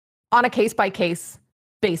yourself on a case-by-case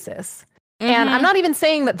basis. Mm-hmm. And I'm not even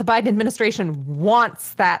saying that the Biden administration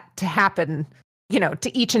wants that to happen,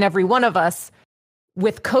 to each and every one of us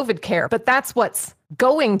with COVID care, but that's what's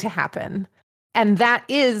going to happen. And that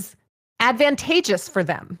is advantageous for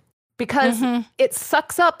them because it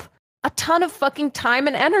sucks up a ton of fucking time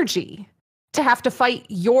and energy to have to fight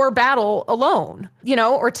your battle alone,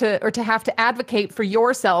 or to have to advocate for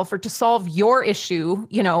yourself or to solve your issue,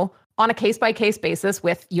 on a case-by-case basis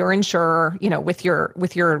with your insurer, with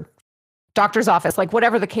your doctor's office,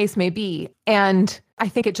 whatever the case may be. And I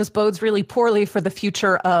think it just bodes really poorly for the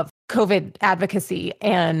future of COVID advocacy.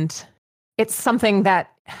 And it's something that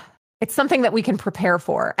we can prepare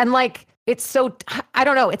for. And it's so, I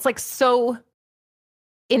don't know, it's so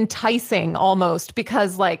enticing almost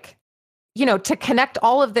because to connect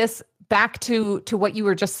all of this back to what you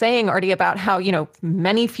were just saying, Artie, about how,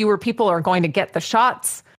 many fewer people are going to get the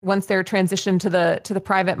shots once they're transitioned to the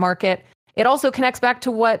private market. It also connects back to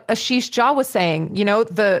what Ashish Jha was saying.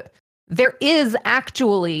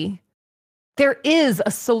 There is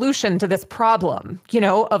a solution to this problem,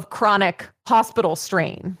 of chronic hospital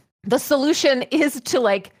strain. The solution is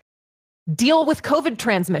to deal with COVID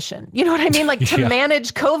transmission. You know what I mean? To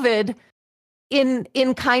manage COVID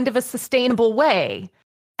in kind of a sustainable way.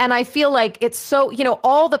 And I feel it's so,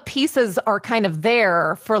 all the pieces are kind of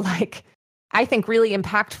there for I think really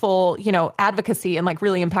impactful, advocacy and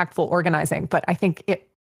really impactful organizing. But I think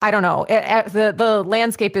I don't know, the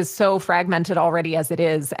landscape is so fragmented already as it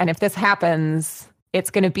is. And if this happens, it's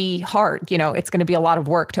going to be hard. It's going to be a lot of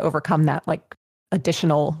work to overcome that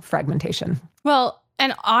additional fragmentation. Well,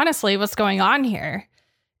 and honestly, what's going on here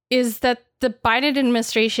is that the Biden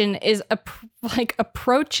administration is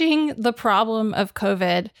approaching the problem of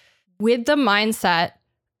COVID with the mindset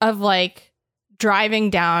of driving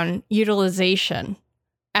down utilization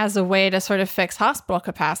as a way to sort of fix hospital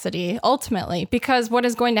capacity ultimately, because what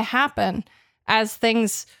is going to happen as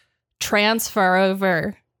things transfer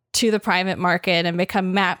over to the private market and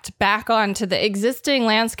become mapped back onto the existing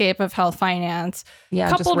landscape of health finance,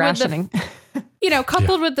 just rationing,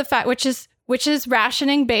 coupled with the fact, which is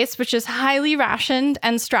rationing based, which is highly rationed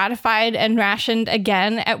and stratified and rationed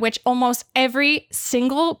again, at which almost every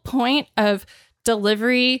single point of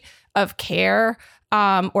delivery of care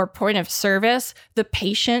or point of service, the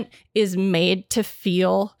patient is made to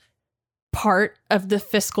feel part of the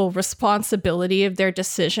fiscal responsibility of their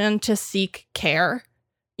decision to seek care.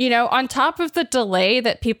 You know, on top of the delay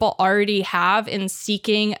that people already have in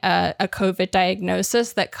seeking a COVID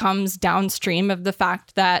diagnosis that comes downstream of the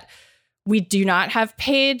fact that we do not have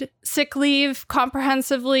paid sick leave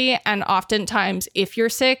comprehensively. And oftentimes, if you're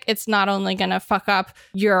sick, it's not only going to fuck up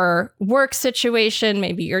your work situation,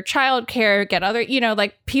 maybe your childcare, get other, you know,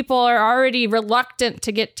 like people are already reluctant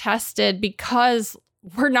to get tested because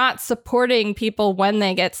we're not supporting people when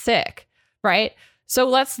they get sick, right? So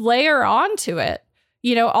let's layer onto it,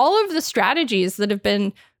 you know, all of the strategies that have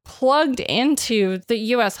been plugged into the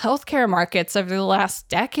US healthcare markets over the last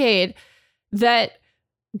decade that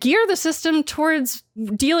gear the system towards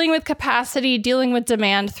dealing with capacity, dealing with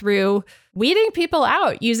demand through weeding people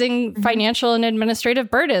out using financial and administrative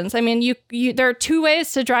burdens. I mean, there are two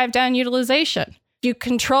ways to drive down utilization. You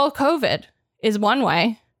control COVID is one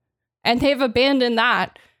way, and they've abandoned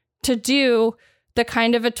that to do the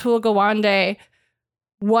kind of Atul Gawande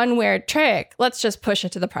one weird trick. Let's just push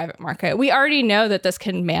it to the private market. We already know that this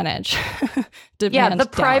can manage demand the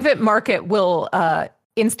down. private market will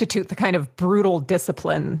institute the kind of brutal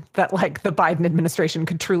discipline that like the Biden administration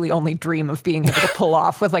could truly only dream of being able to pull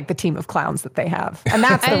off with like the team of clowns that they have. And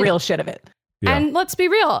that's the real shit of it. Yeah. And let's be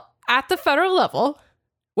real, at the federal level,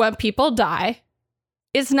 when people die,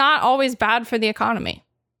 it's not always bad for the economy,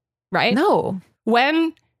 right? No.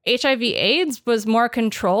 When HIV/AIDS was more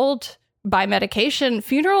controlled by medication,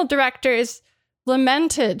 funeral directors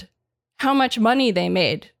lamented how much money they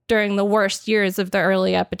made during the worst years of the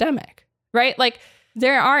early epidemic, right? Like,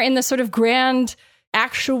 there are in the sort of grand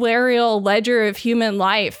actuarial ledger of human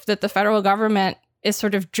life that the federal government is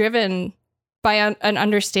sort of driven by an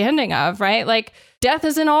understanding of, right? Like, death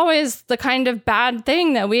isn't always the kind of bad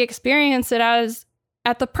thing that we experience it as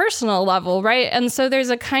at the personal level, right? And so there's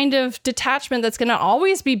a kind of detachment that's going to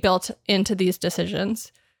always be built into these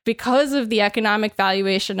decisions because of the economic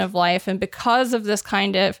valuation of life and because of this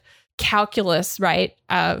kind of calculus, right,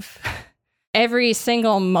 of every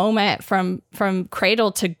single moment from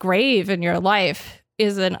cradle to grave in your life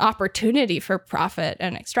is an opportunity for profit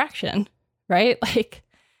and extraction, right? Like,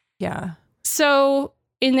 yeah. So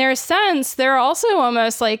in their sense, they're also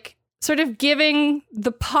almost like sort of giving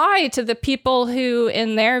the pie to the people who,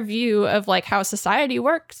 in their view of like how society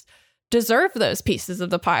works, deserve those pieces of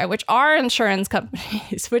the pie, which are insurance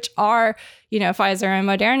companies, which are, you know, Pfizer and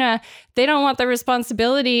Moderna. They don't want the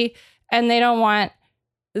responsibility and they don't want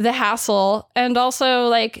the hassle. And also,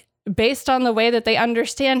 like, based on the way that they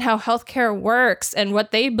understand how healthcare works and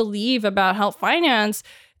what they believe about health finance,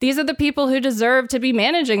 these are the people who deserve to be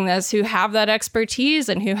managing this, who have that expertise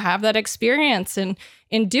and who have that experience in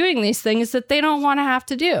doing these things that they don't want to have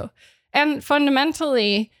to do. And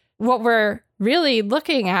fundamentally, what we're really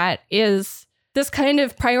looking at is this kind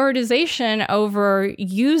of prioritization over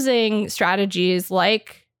using strategies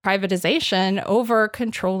like privatization over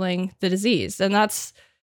controlling the disease. And that's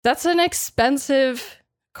an expensive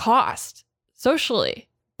cost socially,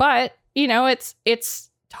 but you know, it's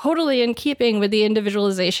totally in keeping with the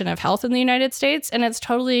individualization of health in the United States, and it's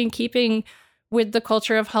totally in keeping with the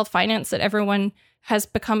culture of health finance that everyone has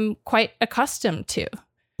become quite accustomed to.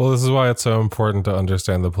 Well, this is why it's so important to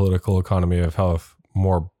understand the political economy of health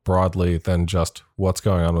more broadly than just what's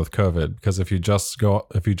going on with COVID. Because if you just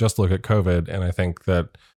look at COVID, and I think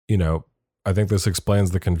that, you know, I think this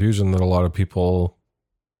explains the confusion that a lot of people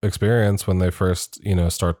experience when they first, you know,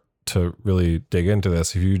 start to really dig into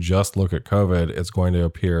this. If you just look at COVID, it's going to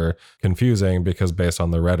appear confusing because based on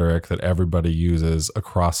the rhetoric that everybody uses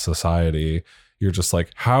across society, you're just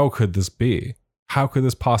like, how could this be? How could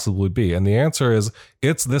this possibly be? And the answer is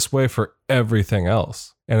it's this way for everything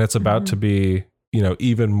else. And it's about to be, you know,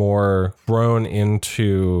 even more thrown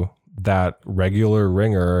into that regular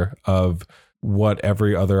ringer of what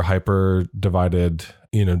every other hyper divided,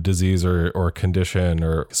 you know, disease or condition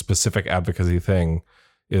or specific advocacy thing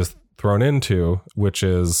is thrown into, which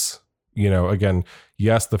is, you know, again,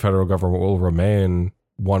 yes, the federal government will remain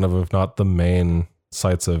one of, if not the main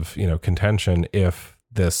sites of, you know, contention if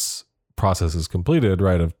this process is completed,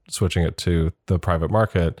 right, of switching it to the private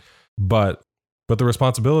market. But the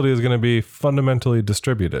responsibility is going to be fundamentally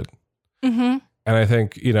distributed. Mm-hmm. And I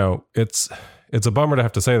think, you know, it's a bummer to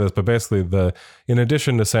have to say this, but basically in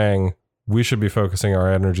addition to saying we should be focusing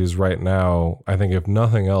our energies right now, I think if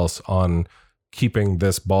nothing else, on keeping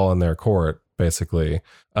this ball in their court, basically.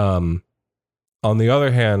 On the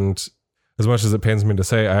other hand, as much as it pains me to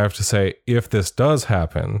say, I have to say, if this does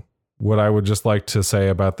happen, what I would just like to say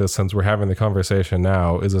about this, since we're having the conversation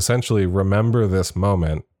now, is essentially remember this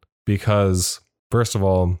moment because, first of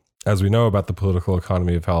all, as we know about the political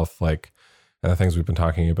economy of health, like, and the things we've been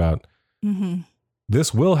talking about,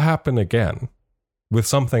 this will happen again with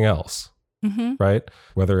something else, right?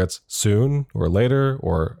 Whether it's soon or later,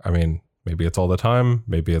 or, I mean, maybe it's all the time,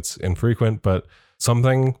 maybe it's infrequent, but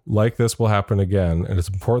something like this will happen again. And it's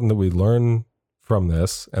important that we learn from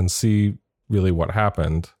this and see really what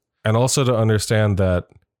happened. And also to understand that,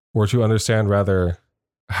 or to understand rather,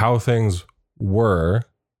 how things were,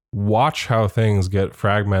 watch how things get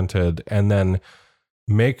fragmented, and then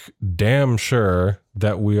make damn sure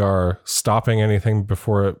that we are stopping anything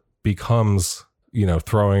before it becomes,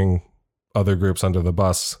 throwing other groups under the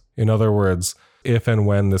bus. In other words, if and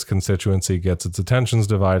when this constituency gets its attentions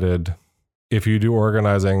divided, if you do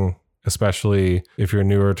organizing, especially if you're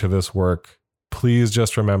newer to this work, please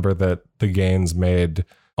just remember that the gains made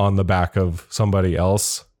on the back of somebody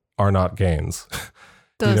else are not gains.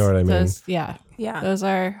 Do you know what I mean? Yeah. Those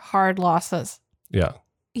are hard losses. Yeah.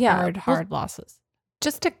 Hard losses.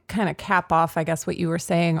 Just to kind of cap off, I guess, what you were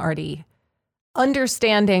saying, Artie,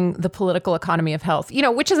 understanding the political economy of health,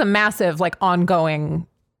 which is a massive, ongoing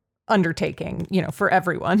undertaking, for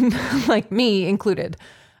everyone, like me included.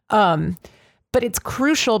 But it's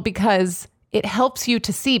crucial because it helps you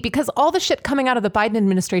to see, because all the shit coming out of the Biden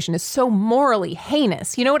administration is so morally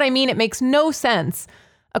heinous. You know what I mean? It makes no sense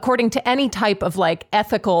according to any type of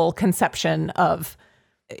ethical conception of,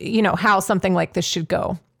 how something like this should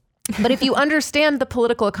go. But if you understand the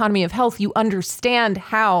political economy of health, you understand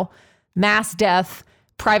how mass death,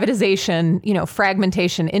 privatization,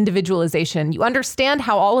 fragmentation, individualization, you understand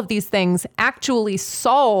how all of these things actually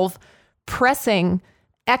solve pressing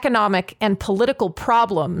economic and political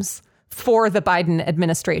problems for the Biden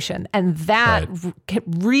administration. And that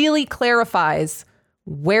really clarifies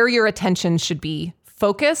where your attention should be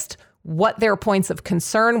focused, what their points of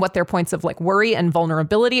concern, what their points of worry and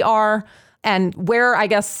vulnerability are, and where I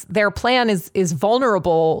guess their plan is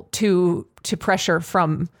vulnerable to pressure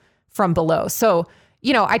from below. So,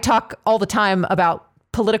 I talk all the time about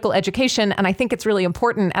political education, and I think it's really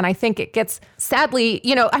important. And I think it gets, sadly,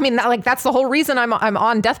 that's the whole reason I'm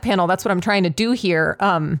on Death Panel. That's what I'm trying to do here.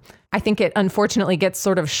 I think it unfortunately gets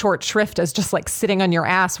sort of short shrift as just sitting on your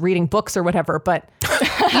ass reading books or whatever. But,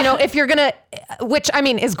 if you're going to, which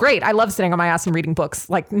is great. I love sitting on my ass and reading books,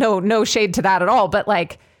 no shade to that at all. But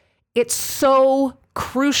it's so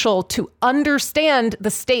crucial to understand the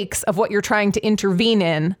stakes of what you're trying to intervene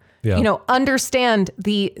in. Yeah. Understand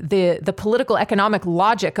the political economic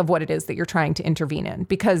logic of what it is that you're trying to intervene in,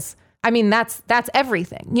 because that's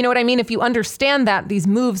everything. You know what I mean? If you understand that, these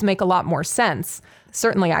moves make a lot more sense.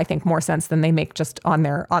 Certainly, I think more sense than they make just on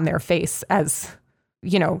their face as,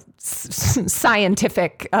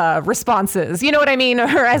 scientific responses. You know what I mean?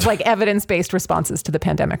 Or as evidence-based responses to the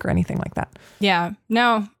pandemic or anything like that. Yeah,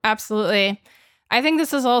 no, absolutely. I think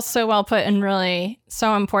this is all so well put and really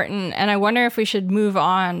so important. And I wonder if we should move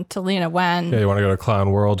on to Leana Wen. Yeah, you want to go to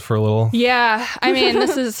Clown World for a little? Yeah,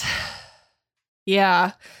 this is,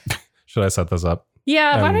 yeah. Should I set this up?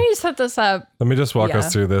 Yeah, why don't you set this up? Let me just walk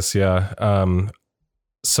us through this,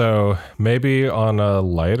 So maybe on a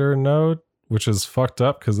lighter note, which is fucked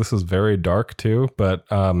up because this is very dark too, but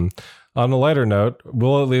on a lighter note,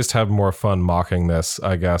 we'll at least have more fun mocking this,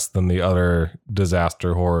 I guess, than the other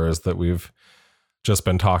disaster horrors that we've just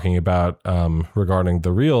been talking about regarding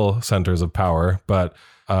the real centers of power. But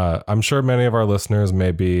I'm sure many of our listeners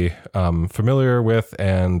may be familiar with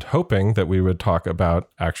and hoping that we would talk about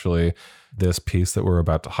actually this piece that we're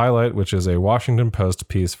about to highlight, which is a Washington Post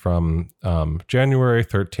piece from January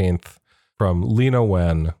 13th from Leana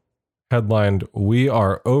Wen, headlined, "We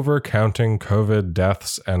are overcounting COVID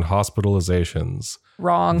deaths and hospitalizations."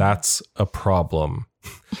 Wrong. That's a problem.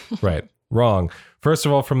 Right. Wrong. First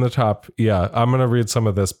of all, from the top, I'm going to read some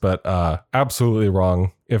of this, but absolutely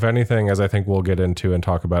wrong. If anything, as I think we'll get into and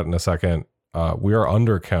talk about in a second, we are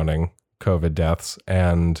undercounting COVID deaths,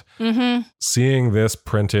 and seeing this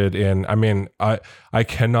printed in, I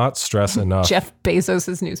cannot stress enough. Jeff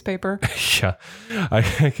Bezos's newspaper. Yeah. I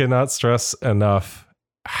cannot stress enough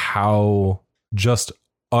how just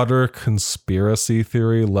utter conspiracy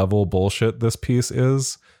theory level bullshit this piece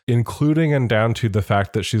is, including and down to the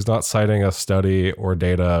fact that she's not citing a study or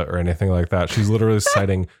data or anything like that. She's literally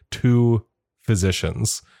citing two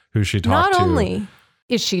physicians who she talked to. Not only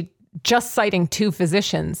is she just citing two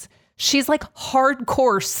physicians, she's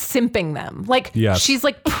hardcore simping them. She's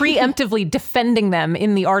preemptively defending them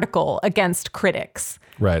in the article against critics.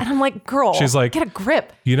 Right. And I'm like, girl, she's get a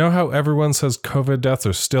grip. You know how everyone says COVID deaths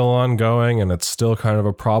are still ongoing and it's still kind of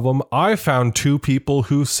a problem? I found two people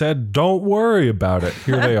who said, don't worry about it.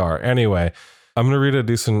 Here they are. Anyway, I'm going to read a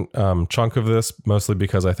decent chunk of this, mostly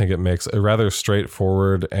because I think it makes a rather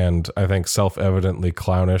straightforward and I think self-evidently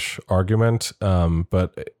clownish argument.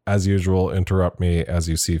 But as usual, interrupt me as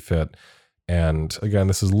you see fit. And again,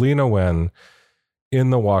 this is Leana Wen in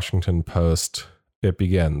the Washington Post. It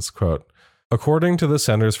begins, quote, "According to the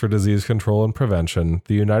Centers for Disease Control and Prevention,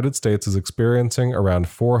 the United States is experiencing around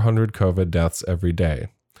 400 COVID deaths every day.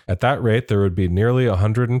 At that rate, there would be nearly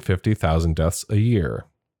 150,000 deaths a year.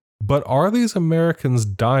 But are these Americans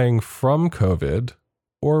dying from COVID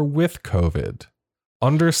or with COVID?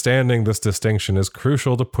 Understanding this distinction is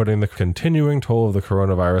crucial to putting the continuing toll of the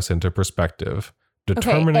coronavirus into perspective.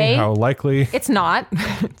 Determining how likely..." It's not.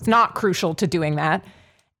 It's not crucial to doing that.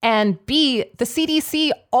 And B, the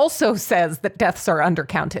CDC also says that deaths are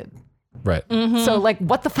undercounted. Right. Mm-hmm. So, like,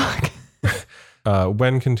 what the fuck?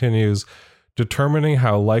 Wen continues, "Determining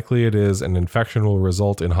how likely it is an infection will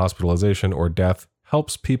result in hospitalization or death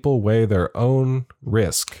helps people weigh their own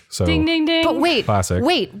risk." So, Ding, ding, ding. But wait, classic.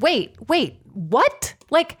 wait. What?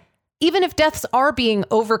 Like, even if deaths are being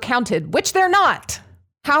overcounted, which they're not,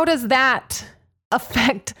 how does that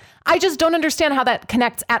affect? I just don't understand how that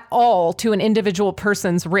connects at all to an individual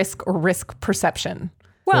person's risk or risk perception.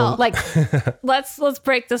 Well, Like, let's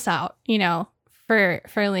break this out, you know, for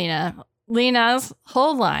Leana. Leana's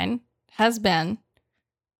whole line has been,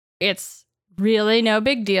 it's really no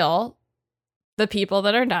big deal. The people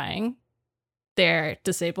that are dying, they're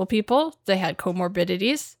disabled people. They had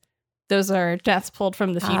comorbidities. Those are deaths pulled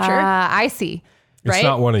from the future. I see. It's Right?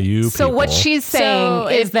 not one of you So people. what she's saying So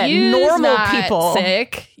is if that you's normal not people,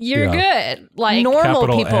 sick, you're good. Like normal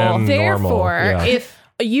Capital people, N. therefore, normal, yeah. if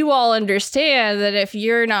you all understand that if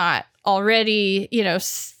you're not already, you know,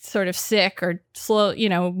 sort of sick or slow, you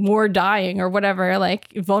know, more dying or whatever,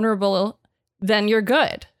 like vulnerable, then you're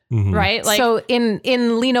good. Mhm. Right? Like, so in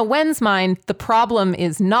Leana Wen's mind, the problem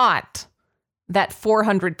is not that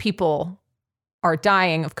 400 people are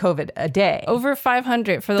dying of COVID a day. over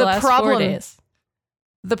 500 for the last 4 problem- days.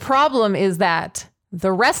 The problem is that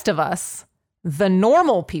the rest of us, the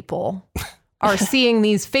normal people, are seeing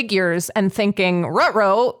these figures and thinking,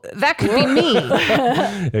 ruh-roh, that could be me.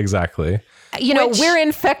 Exactly. You know, Which- we're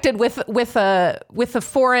infected with a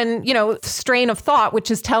foreign, you know, strain of thought,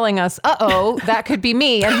 which is telling us, uh-oh, that could be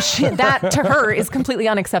me. And that to her is completely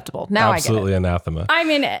unacceptable. Now Absolutely I get it. anathema. I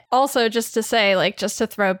mean, also just to say, like, just to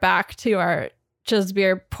throw back to our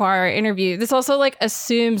Jasbir Puar interview, this also like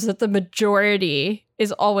assumes that the majority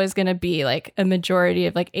is always going to be like a majority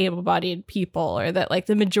of like able-bodied people, or that like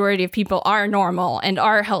the majority of people are normal and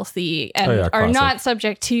are healthy and are classic. not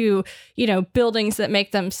subject to, you know, buildings that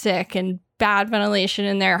make them sick and bad ventilation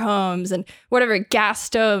in their homes and whatever, gas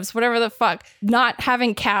stoves, whatever the fuck, not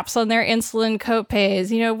having caps on their insulin copays,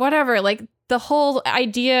 you know, whatever. Like the whole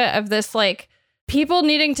idea of this, like, people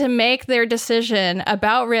needing to make their decision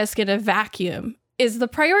about risk in a vacuum is the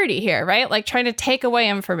priority here, right? Like trying to take away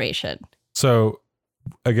information. So,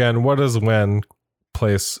 again, what does Wen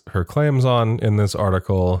place her claims on in this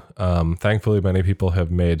article? Thankfully, many people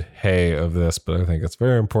have made hay of this, but I think it's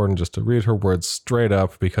very important just to read her words straight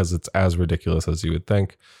up because it's as ridiculous as you would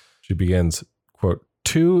think. She begins, quote,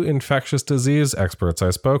 "Two infectious disease experts I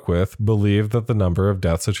spoke with believe that the number of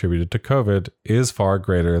deaths attributed to COVID is far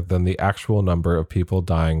greater than the actual number of people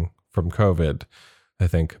dying from COVID." I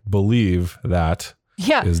think believe that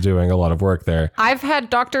Yeah. is doing a lot of work there. I've had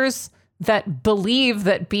doctors that believe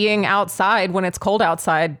that being outside when it's cold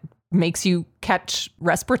outside makes you catch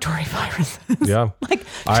respiratory viruses. Yeah. Like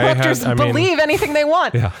I doctors had- I mean- believe anything they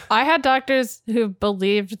want. Yeah. I had doctors who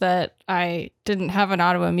believed that I didn't have an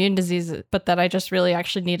autoimmune disease, but that I just really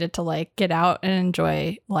actually needed to like get out and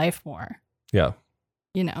enjoy life more, Yeah.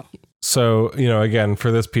 you know. So, you know, again,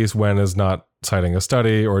 for this piece, Wen is not citing a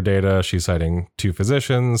study or data. She's citing two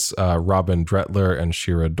physicians, Robin Dretler and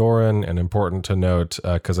Shira Doran. And important to note,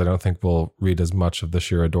 because I don't think we'll read as much of the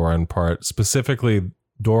Shira Doran part. Specifically,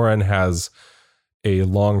 Doran has a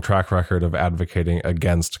long track record of advocating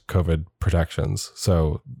against COVID protections.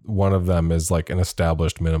 So one of them is like an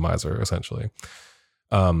established minimizer, essentially.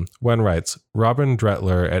 Wen writes, Robin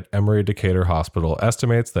Dretler at Emory Decatur Hospital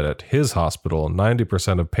estimates that at his hospital,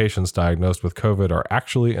 90% of patients diagnosed with COVID are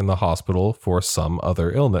actually in the hospital for some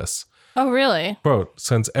other illness. Oh, really? Quote,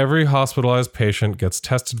 since every hospitalized patient gets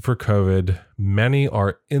tested for COVID, many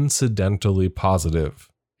are incidentally positive,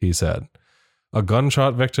 he said. A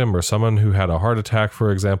gunshot victim or someone who had a heart attack,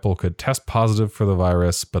 for example, could test positive for the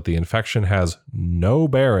virus, but the infection has no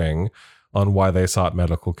bearing on why they sought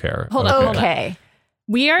medical care. Hold on. Okay.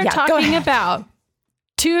 We are Yeah, go talking ahead. about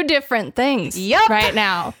two different things Yep. right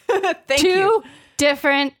now. Thank Two you.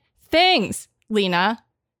 different things, Leana.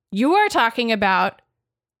 You are talking about,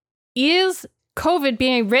 is COVID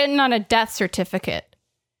being written on a death certificate.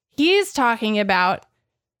 He's talking about,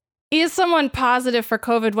 is someone positive for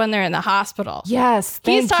COVID when they're in the hospital? Yes,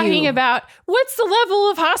 He's talking about what's the level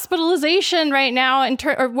of hospitalization right now,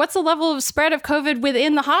 or what's the level of spread of COVID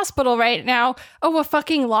within the hospital right now? Oh, a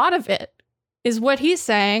fucking lot of it is what he's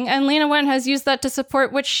saying. And Leana Wen has used that to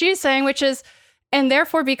support what she's saying, which is, and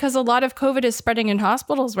therefore, because a lot of COVID is spreading in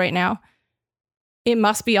hospitals right now, it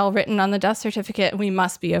must be all written on the death certificate and we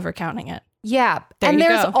must be overcounting it. Yeah. There and you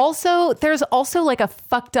there's go. also like a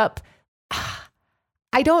fucked up,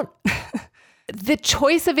 the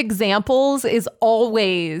choice of examples is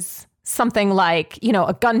always something like,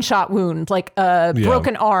 a gunshot wound, like a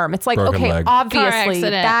broken arm. It's like, Broken leg. obviously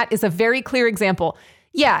that is a very clear example.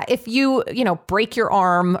 Yeah, if you, break your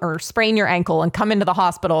arm or sprain your ankle and come into the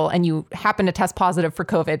hospital and you happen to test positive for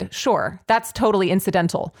COVID, sure, that's totally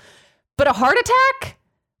incidental. But a heart attack?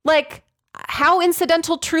 Like, how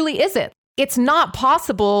incidental truly is it? It's not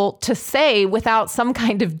possible to say without some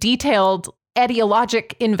kind of detailed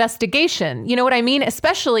etiologic investigation. You know what I mean?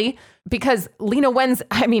 Especially because Leana Wen's,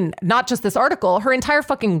 not just this article, her entire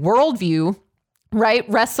fucking worldview, right,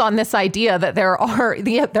 rests on this idea that there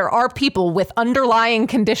are people with underlying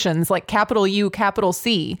conditions like capital U, capital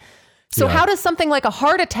C. So how does something like a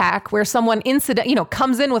heart attack, where someone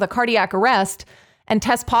comes in with a cardiac arrest and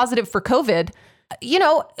tests positive for COVID,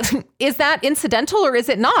 is that incidental or is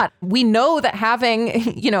it not? We know that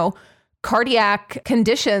having, cardiac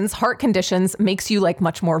conditions, heart conditions, makes you like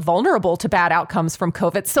much more vulnerable to bad outcomes from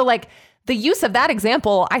COVID. So like the use of that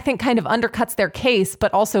example, I think kind of undercuts their case,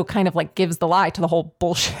 but also kind of like gives the lie to the whole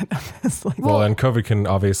bullshit of this. Like, well, and COVID can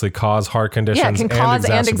obviously cause heart conditions it can cause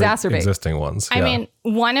and exacerbate existing ones. I mean,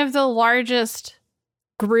 one of the largest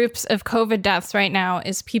groups of COVID deaths right now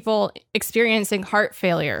is people experiencing heart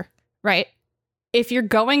failure, right? If you're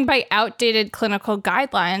going by outdated clinical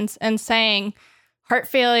guidelines and saying heart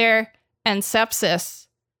failure and sepsis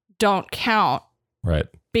don't count, right,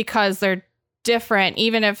 because they're different,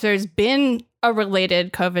 even if there's been a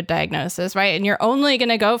related COVID diagnosis, right? And you're only going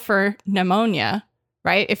to go for pneumonia,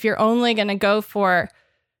 right? If you're only going to go for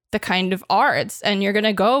the kind of ARDS and you're going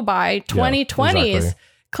to go by 2020's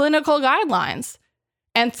clinical guidelines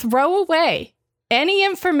and throw away any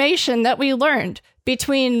information that we learned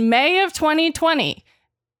between May of 2020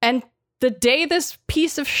 and the day this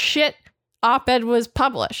piece of shit op-ed was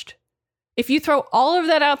published. If you throw all of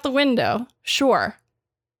that out the window, sure,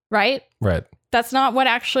 right? Right. That's not what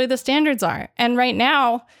actually the standards are. And right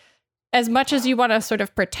now, as much as you want to sort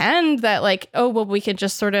of pretend that like, oh, well, we could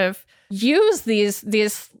just sort of use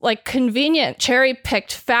these like convenient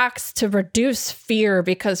cherry-picked facts to reduce fear,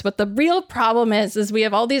 because what the real problem is we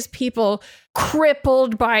have all these people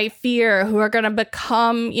crippled by fear who are going to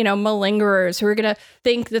become, malingerers, who are going to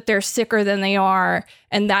think that they're sicker than they are.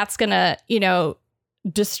 And that's going to,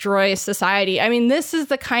 destroy society. I mean, this is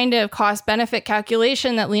the kind of cost-benefit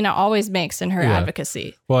calculation that Leana always makes in her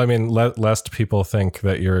advocacy. Well, I mean, lest people think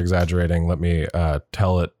that you're exaggerating, let me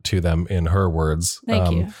tell it to them in her words.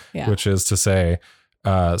 Thank you. Yeah. Which is to say,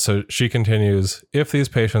 so she continues, if these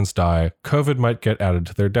patients die, COVID might get added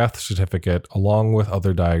to their death certificate along with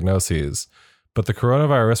other diagnoses. But the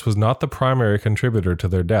coronavirus was not the primary contributor to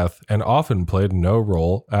their death and often played no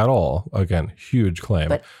role at all. Again, huge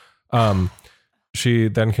claim. She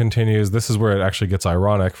then continues, this is where it actually gets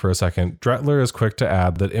ironic for a second. Dretler is quick to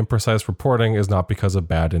add that imprecise reporting is not because of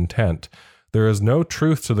bad intent. There is no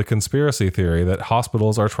truth to the conspiracy theory that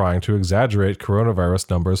hospitals are trying to exaggerate coronavirus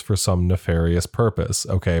numbers for some nefarious purpose.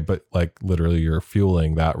 Okay, but like literally you're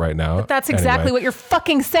fueling that right now. But that's exactly what you're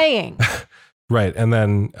fucking saying. Right. And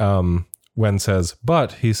then Wen says,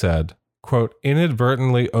 but he said, quote,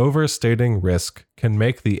 inadvertently overstating risk can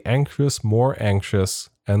make the anxious more anxious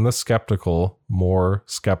and the skeptical more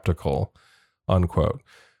skeptical, unquote.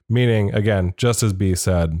 Meaning, again, just as B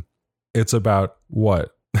said, it's about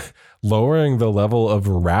what? Lowering the level of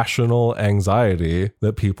rational anxiety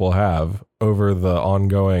that people have over the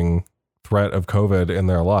ongoing threat of COVID in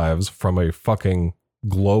their lives from a fucking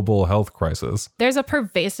global health crisis. There's a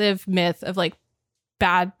pervasive myth of like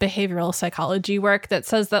bad behavioral psychology work that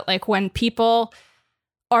says that like when people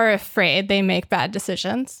are afraid, they make bad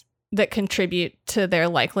decisions that contribute to their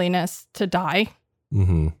likeliness to die.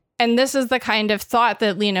 Mm-hmm. And this is the kind of thought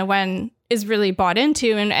that Leana Wen is really bought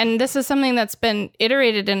into. And this is something that's been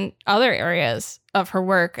iterated in other areas of her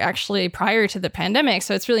work actually prior to the pandemic.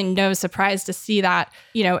 So it's really no surprise to see that,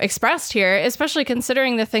 expressed here, especially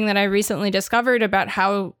considering the thing that I recently discovered about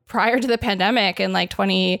how prior to the pandemic in like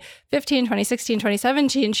 2015, 2016,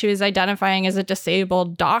 2017, she was identifying as a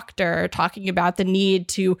disabled doctor, talking about the need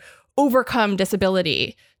to overcome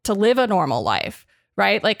disability to live a normal life,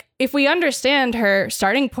 right? Like if we understand her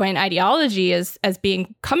starting point ideology as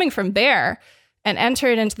being coming from there and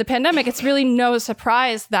entered into the pandemic, it's really no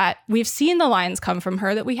surprise that we've seen the lines come from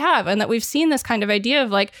her that we have, and that we've seen this kind of idea of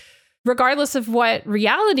like, regardless of what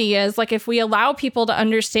reality is, like if we allow people to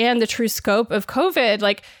understand the true scope of COVID,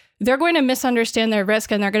 like they're going to misunderstand their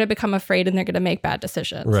risk and they're going to become afraid and they're going to make bad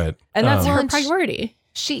decisions. Right. And that's her priority.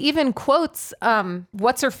 She even quotes,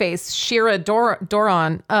 what's her face, Shira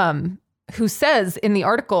Doron, who says in the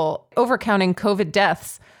article, overcounting COVID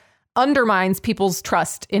deaths undermines people's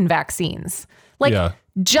trust in vaccines. Like,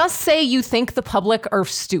 just say you think the public are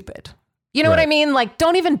stupid. You know what I mean? Like,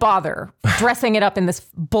 don't even bother dressing it up in this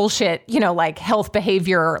bullshit, like health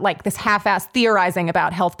behavior, like this half-ass theorizing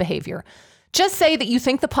about health behavior. Just say that you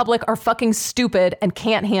think the public are fucking stupid and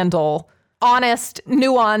can't handle honest,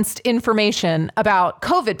 nuanced information about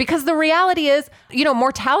COVID. Because the reality is,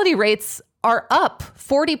 mortality rates are up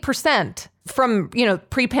 40% from,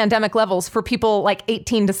 pre-pandemic levels for people like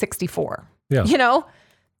 18 to 64. Yeah.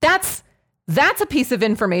 That's a piece of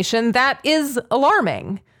information that is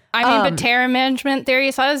alarming. I mean, but terror management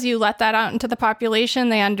theory says you let that out into the population,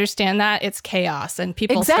 they understand that it's chaos and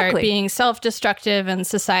people start being self-destructive and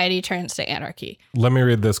society turns to anarchy. Let me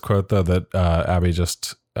read this quote though that Abby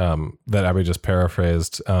just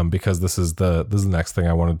paraphrased because this is the next thing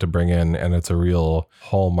I wanted to bring in, and it's a real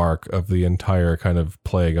hallmark of the entire kind of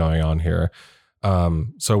play going on here.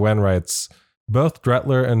 So Wen writes, both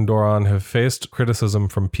Dretler and Doron have faced criticism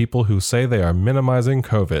from people who say they are minimizing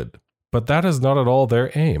COVID. But that is not at all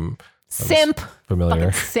their aim. Simp.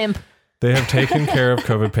 Familiar. Simp. They have taken care of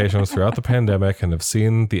COVID patients throughout the pandemic and have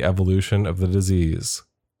seen the evolution of the disease.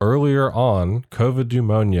 Earlier on, COVID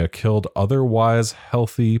pneumonia killed otherwise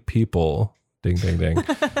healthy people. Ding, ding, ding.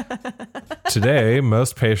 Today,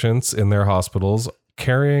 most patients in their hospitals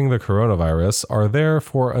carrying the coronavirus are there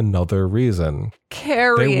for another reason.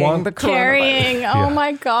 Carrying. Oh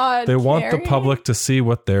my God. They want the public to see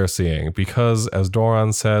what they're seeing because, as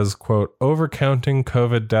Doron says, quote, overcounting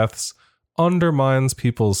COVID deaths undermines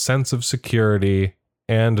people's sense of security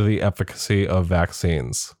and the efficacy of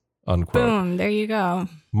vaccines, unquote. Boom, there you go.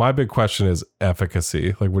 My big question is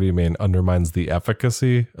efficacy. Like, what do you mean undermines the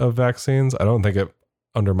efficacy of vaccines? I don't think it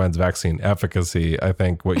undermines vaccine efficacy. I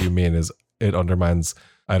think what you mean is it undermines,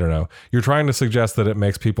 I don't know. You're trying to suggest that it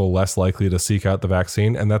makes people less likely to seek out the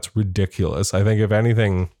vaccine, and that's ridiculous. I think if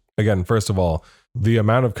anything, again, first of all, the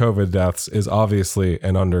amount of COVID deaths is obviously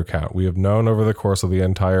an undercount. We have known over the course of the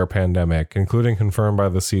entire pandemic, including confirmed by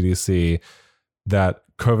the CDC, that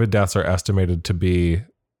COVID deaths are estimated to be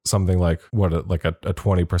something like a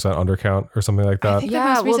 20% undercount or something like that. I think the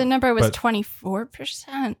most recent number was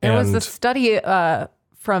 24%. There was a study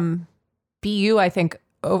from BU, I think,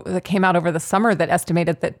 that came out over the summer that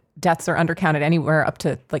estimated that deaths are undercounted anywhere up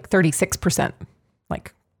to like 36%.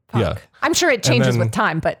 Like, fuck. Yeah. I'm sure it changes with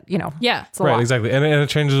time, but yeah, it's a lot. Exactly. And it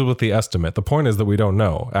changes with the estimate. The point is that we don't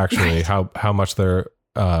know actually how much they're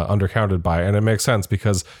undercounted by. And it makes sense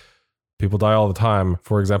because people die all the time.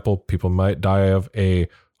 For example, people might die of a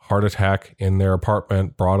heart attack in their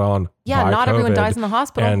apartment brought on by not COVID, everyone dies in the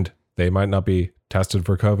hospital. And they might not be tested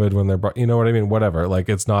for COVID when they're brought, you know what I mean? Whatever. Like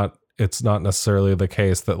it's not necessarily the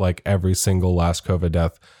case that like every single last COVID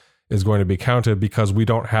death is going to be counted because we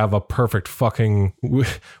don't have a perfect fucking,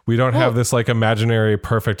 we don't have this like imaginary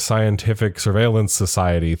perfect scientific surveillance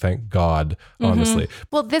society. Thank God, honestly.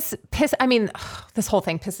 Well, this whole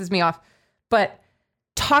thing pisses me off, but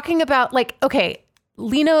talking about like, okay,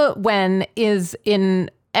 Leana Wen is in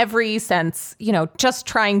every sense, just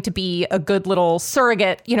trying to be a good little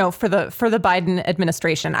surrogate, for the Biden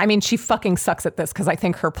administration. I mean, she fucking sucks at this because I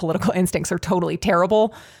think her political instincts are totally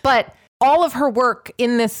terrible. But all of her work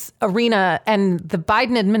in this arena and the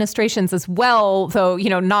Biden administration's as well, though,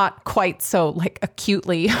 not quite so like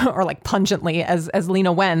acutely or like pungently as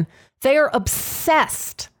Leana Wen, they are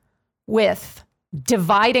obsessed with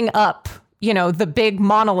dividing up the big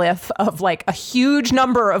monolith of like a huge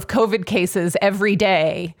number of COVID cases every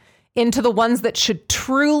day into the ones that should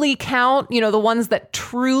truly count, the ones that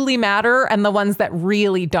truly matter and the ones that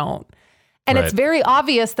really don't. And it's very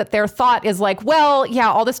obvious that their thought is like, well,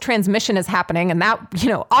 yeah, all this transmission is happening. And that,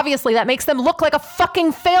 obviously that makes them look like a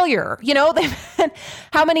fucking failure. They've been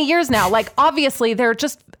how many years now? Like, obviously they're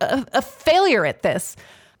just a failure at this.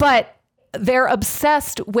 But they're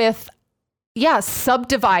obsessed with,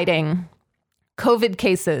 subdividing COVID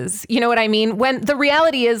cases. You know what I mean? When the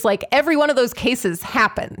reality is like every one of those cases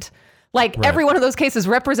happened. Like every one of those cases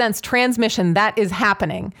represents transmission that is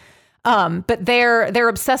happening. But they're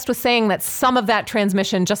obsessed with saying that some of that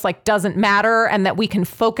transmission just like doesn't matter and that we can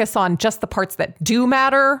focus on just the parts that do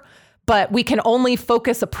matter. but we can only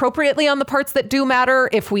focus appropriately on the parts that do matter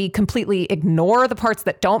if we completely ignore the parts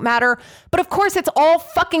that don't matter. But of course, it's all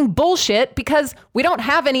fucking bullshit because we don't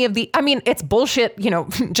have any of the, I mean, it's bullshit,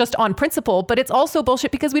 just on principle, but it's also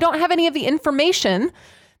bullshit because we don't have any of the information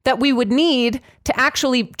that we would need to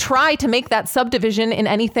actually try to make that subdivision in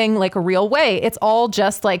anything like a real way. It's all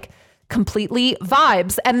just like completely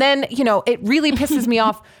vibes. And then, it really pisses me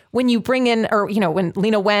off when you bring in, or, when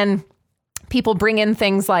Lena Wen, people bring in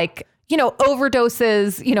things like,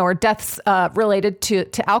 overdoses, or deaths related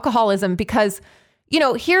to alcoholism, because,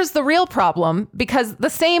 here's the real problem, because the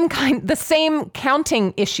same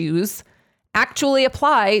counting issues actually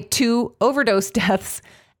apply to overdose deaths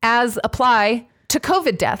as apply to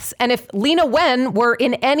COVID deaths. And if Lena Wen were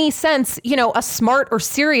in any sense, a smart or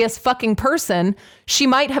serious fucking person, she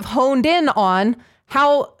might have honed in on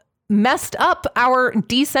how messed up our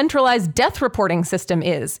decentralized death reporting system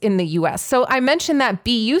is in the US. So I mentioned that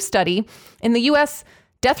BU study. In the US,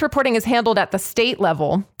 death reporting is handled at the state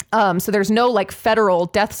level. So there's no like federal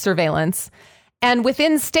death surveillance. And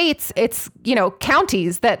within states, it's,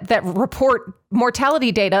 counties that report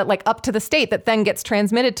mortality data like up to the state that then gets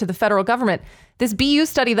transmitted to the federal government. This BU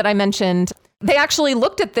study that I mentioned, they actually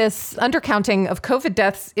looked at this undercounting of COVID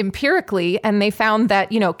deaths empirically, and they found that,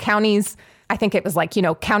 counties, I think it was like,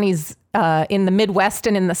 counties in the Midwest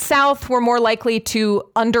and in the South were more likely to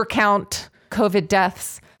undercount COVID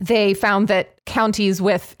deaths. They found that counties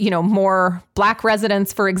with, more Black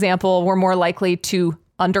residents, for example, were more likely to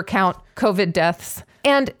undercount COVID deaths.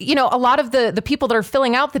 And, a lot of the people that are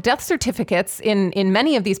filling out the death certificates in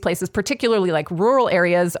many of these places, particularly like rural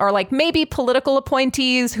areas, are like maybe political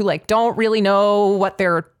appointees who like don't really know what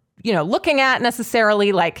they're, looking at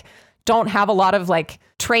necessarily, like don't have a lot of like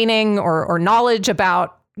training or knowledge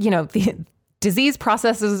about, the disease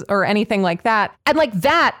processes or anything like that. And like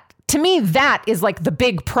that, to me, that is like the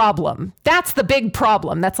big problem. That's the big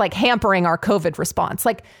problem that's like hampering our COVID response.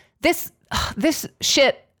 Like this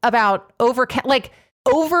shit about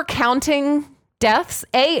overcounting deaths.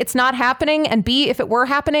 A, it's not happening. And B, if it were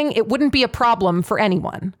happening, it wouldn't be a problem for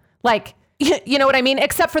anyone. Like, you know what I mean?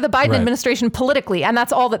 Except for the Biden administration politically. And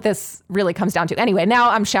that's all that this really comes down to. Anyway, now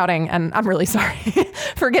I'm shouting and I'm really sorry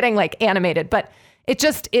for getting like animated, but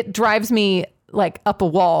it drives me like up a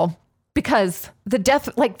wall because the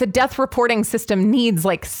death reporting system needs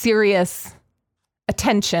like serious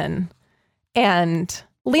attention. And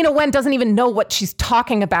Lena Wen doesn't even know what she's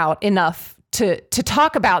talking about enough to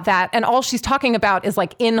talk about that. And all she's talking about is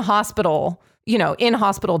like in hospital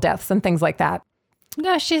deaths and things like that.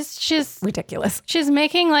 No, she's ridiculous. She's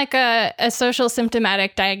making like a social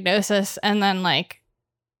symptomatic diagnosis and then like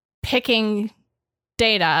picking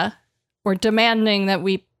data or demanding that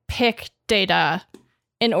we pick data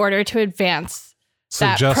in order to advance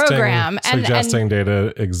that program. Suggesting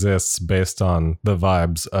data exists based on the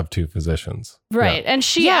vibes of two physicians. Right. Yeah. And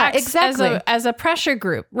she acts exactly as a pressure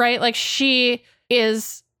group, right? Like she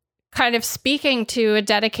is kind of speaking to a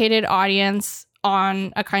dedicated audience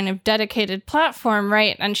on a kind of dedicated platform,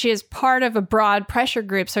 right? And she is part of a broad pressure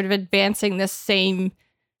group sort of advancing this same,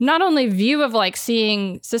 not only view of like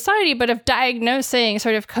seeing society, but of diagnosing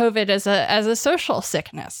sort of COVID as a social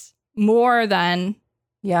sickness more than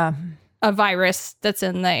a virus that's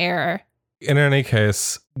in the air. In any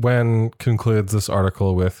case, Wen concludes this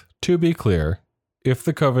article with, to be clear, if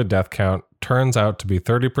the COVID death count turns out to be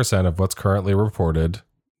 30% of what's currently reported,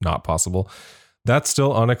 not possible, that's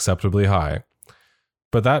still unacceptably high.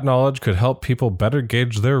 But that knowledge could help people better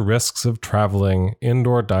gauge their risks of traveling,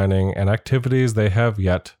 indoor dining, and activities they have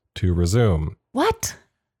yet to resume. What?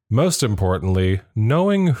 Most importantly,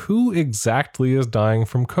 knowing who exactly is dying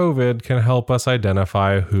from COVID can help us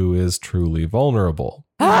identify who is truly vulnerable.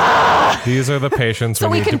 These are the patients so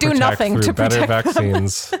we need can to do protect nothing through to protect better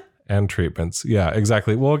vaccines and treatments. Yeah,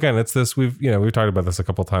 exactly. Well, again, it's this, we've talked about this a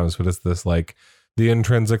couple times, but it's this like the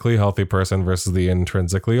intrinsically healthy person versus the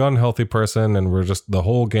intrinsically unhealthy person. And the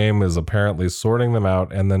whole game is apparently sorting them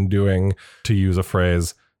out and then doing, to use a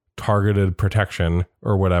phrase, targeted protection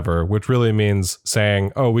or whatever, which really means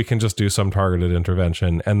saying, oh, we can just do some targeted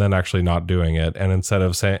intervention and then actually not doing it. And instead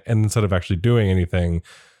of actually doing anything,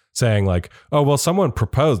 saying like, oh, well, someone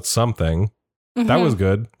proposed something. Mm-hmm. That was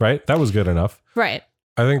good, right? That was good enough. Right.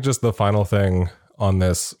 I think just the final thing on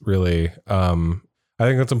this really, I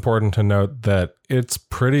think it's important to note that it's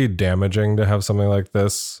pretty damaging to have something like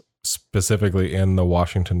this specifically in the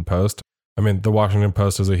Washington Post. I mean, the Washington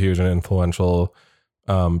Post is a huge and influential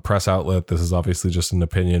press outlet. This is obviously just an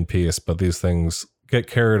opinion piece, but these things get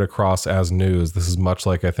carried across as news. This is much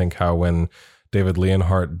like, I think, how when David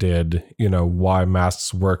Leonhardt did, why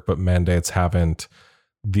masks work but mandates haven't,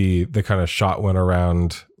 the kind of shot went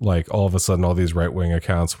around, like all of a sudden all these right-wing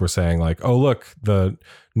accounts were saying like, oh, look, the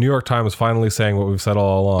New York Times finally saying what we've said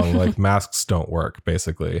all along, like masks don't work,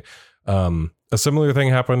 basically. A similar thing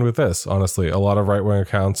happened with this, honestly. A lot of right-wing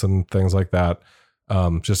accounts and things like that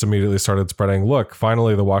just immediately started spreading. Look,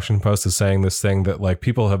 finally the Washington Post is saying this thing that like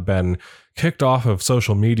people have been kicked off of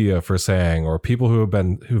social media for saying, or people who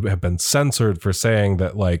have been censored for saying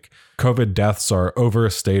that like COVID deaths are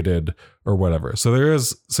overstated or whatever. So there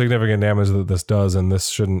is significant damage that this does, and this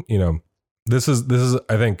shouldn't, this is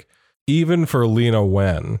I think even for Lena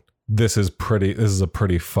Wen, this is a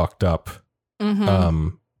pretty fucked up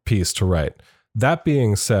piece to write. That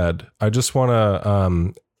being said, I just want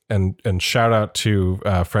to and shout out to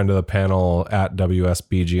a friend of the panel at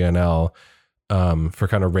WSBGNL for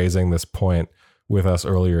kind of raising this point with us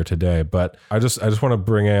earlier today. But I just want to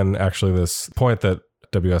bring in actually this point that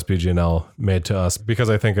WSBGNL made to us because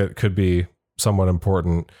I think it could be somewhat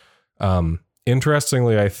important.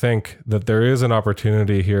 Interestingly, I think that there is an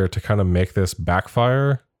opportunity here to kind of make this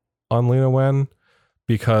backfire on Lena Wen,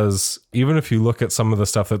 because even if you look at some of the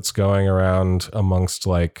stuff that's going around amongst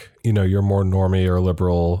like, your more normie or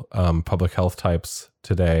liberal public health types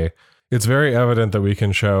today, it's very evident that we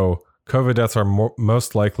can show COVID deaths are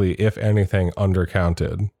most likely, if anything,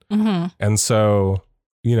 undercounted. Mm-hmm. And so,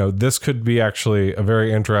 this could be actually a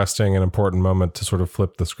very interesting and important moment to sort of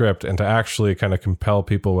flip the script and to actually kind of compel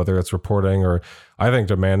people, whether it's reporting or I think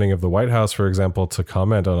demanding of the White House, for example, to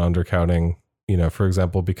comment on undercounting, for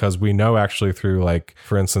example, because we know actually through like,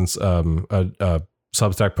 for instance, a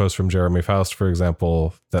Substack post from Jeremy Faust, for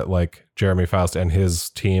example, that like Jeremy Faust and his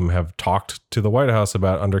team have talked to the White House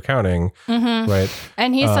about undercounting, right?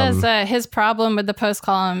 And he says his problem with the Post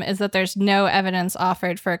column is that there's no evidence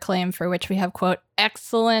offered for a claim for which we have, quote,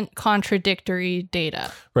 excellent contradictory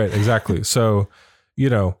data. Right, exactly. So,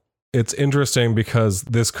 it's interesting because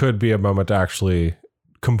this could be a moment to actually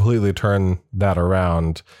completely turn that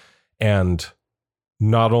around and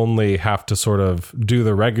not only have to sort of do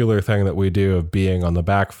the regular thing that we do of being on the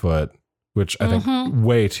back foot, which I think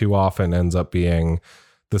way too often ends up being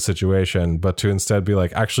the situation, but to instead be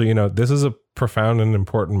like, actually, this is a profound and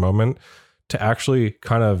important moment to actually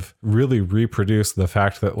kind of really reproduce the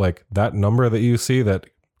fact that like that number that you see that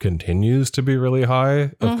continues to be really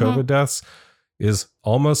high of COVID deaths is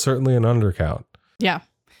almost certainly an undercount. Yeah.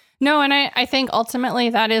 No, and I think ultimately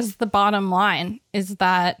that is the bottom line, is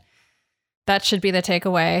that should be the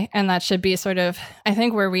takeaway. And that should be sort of, I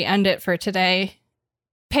think, where we end it for today.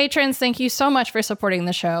 Patrons, thank you so much for supporting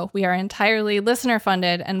the show. We are entirely listener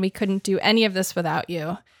funded, and we couldn't do any of this without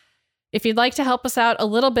you. If you'd like to help us out a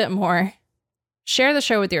little bit more, share the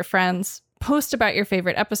show with your friends, post about your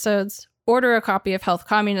favorite episodes, order a copy of Health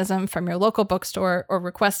Communism from your local bookstore or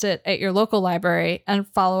request it at your local library, and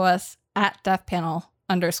follow us at deathpanel_.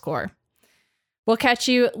 We'll catch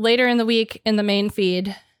you later in the week in the main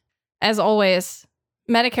feed. As always,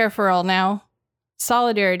 Medicare for all now,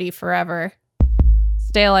 solidarity forever.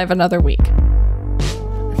 Stay alive another week.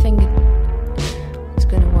 I think it's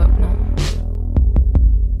gonna work now.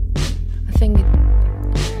 I think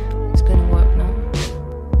it's gonna work now.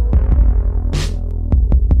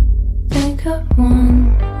 Think of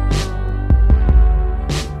one.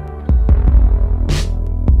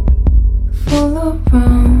 Full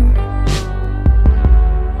around.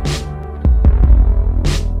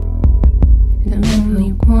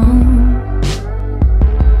 Only one,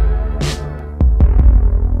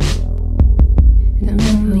 and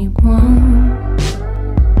only one.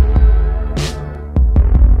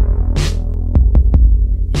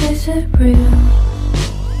 Is it real?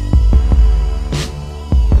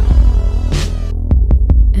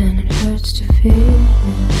 And it hurts to feel.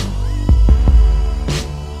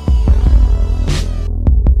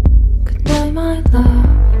 Good night, my love.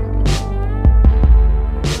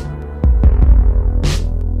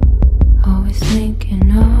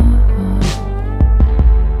 Thinking of,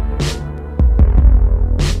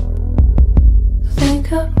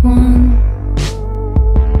 think of one,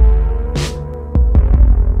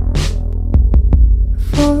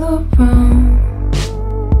 full around,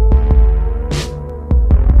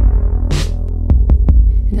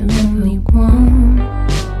 and only one,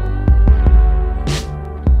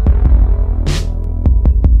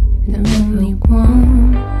 and only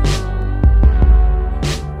one.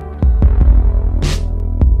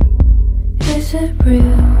 Is it real?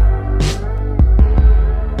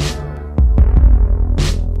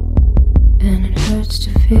 And it hurts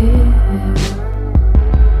to feel.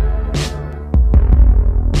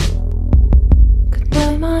 Good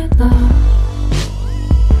night, my love.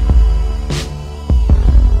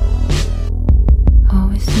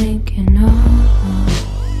 Always thinking of.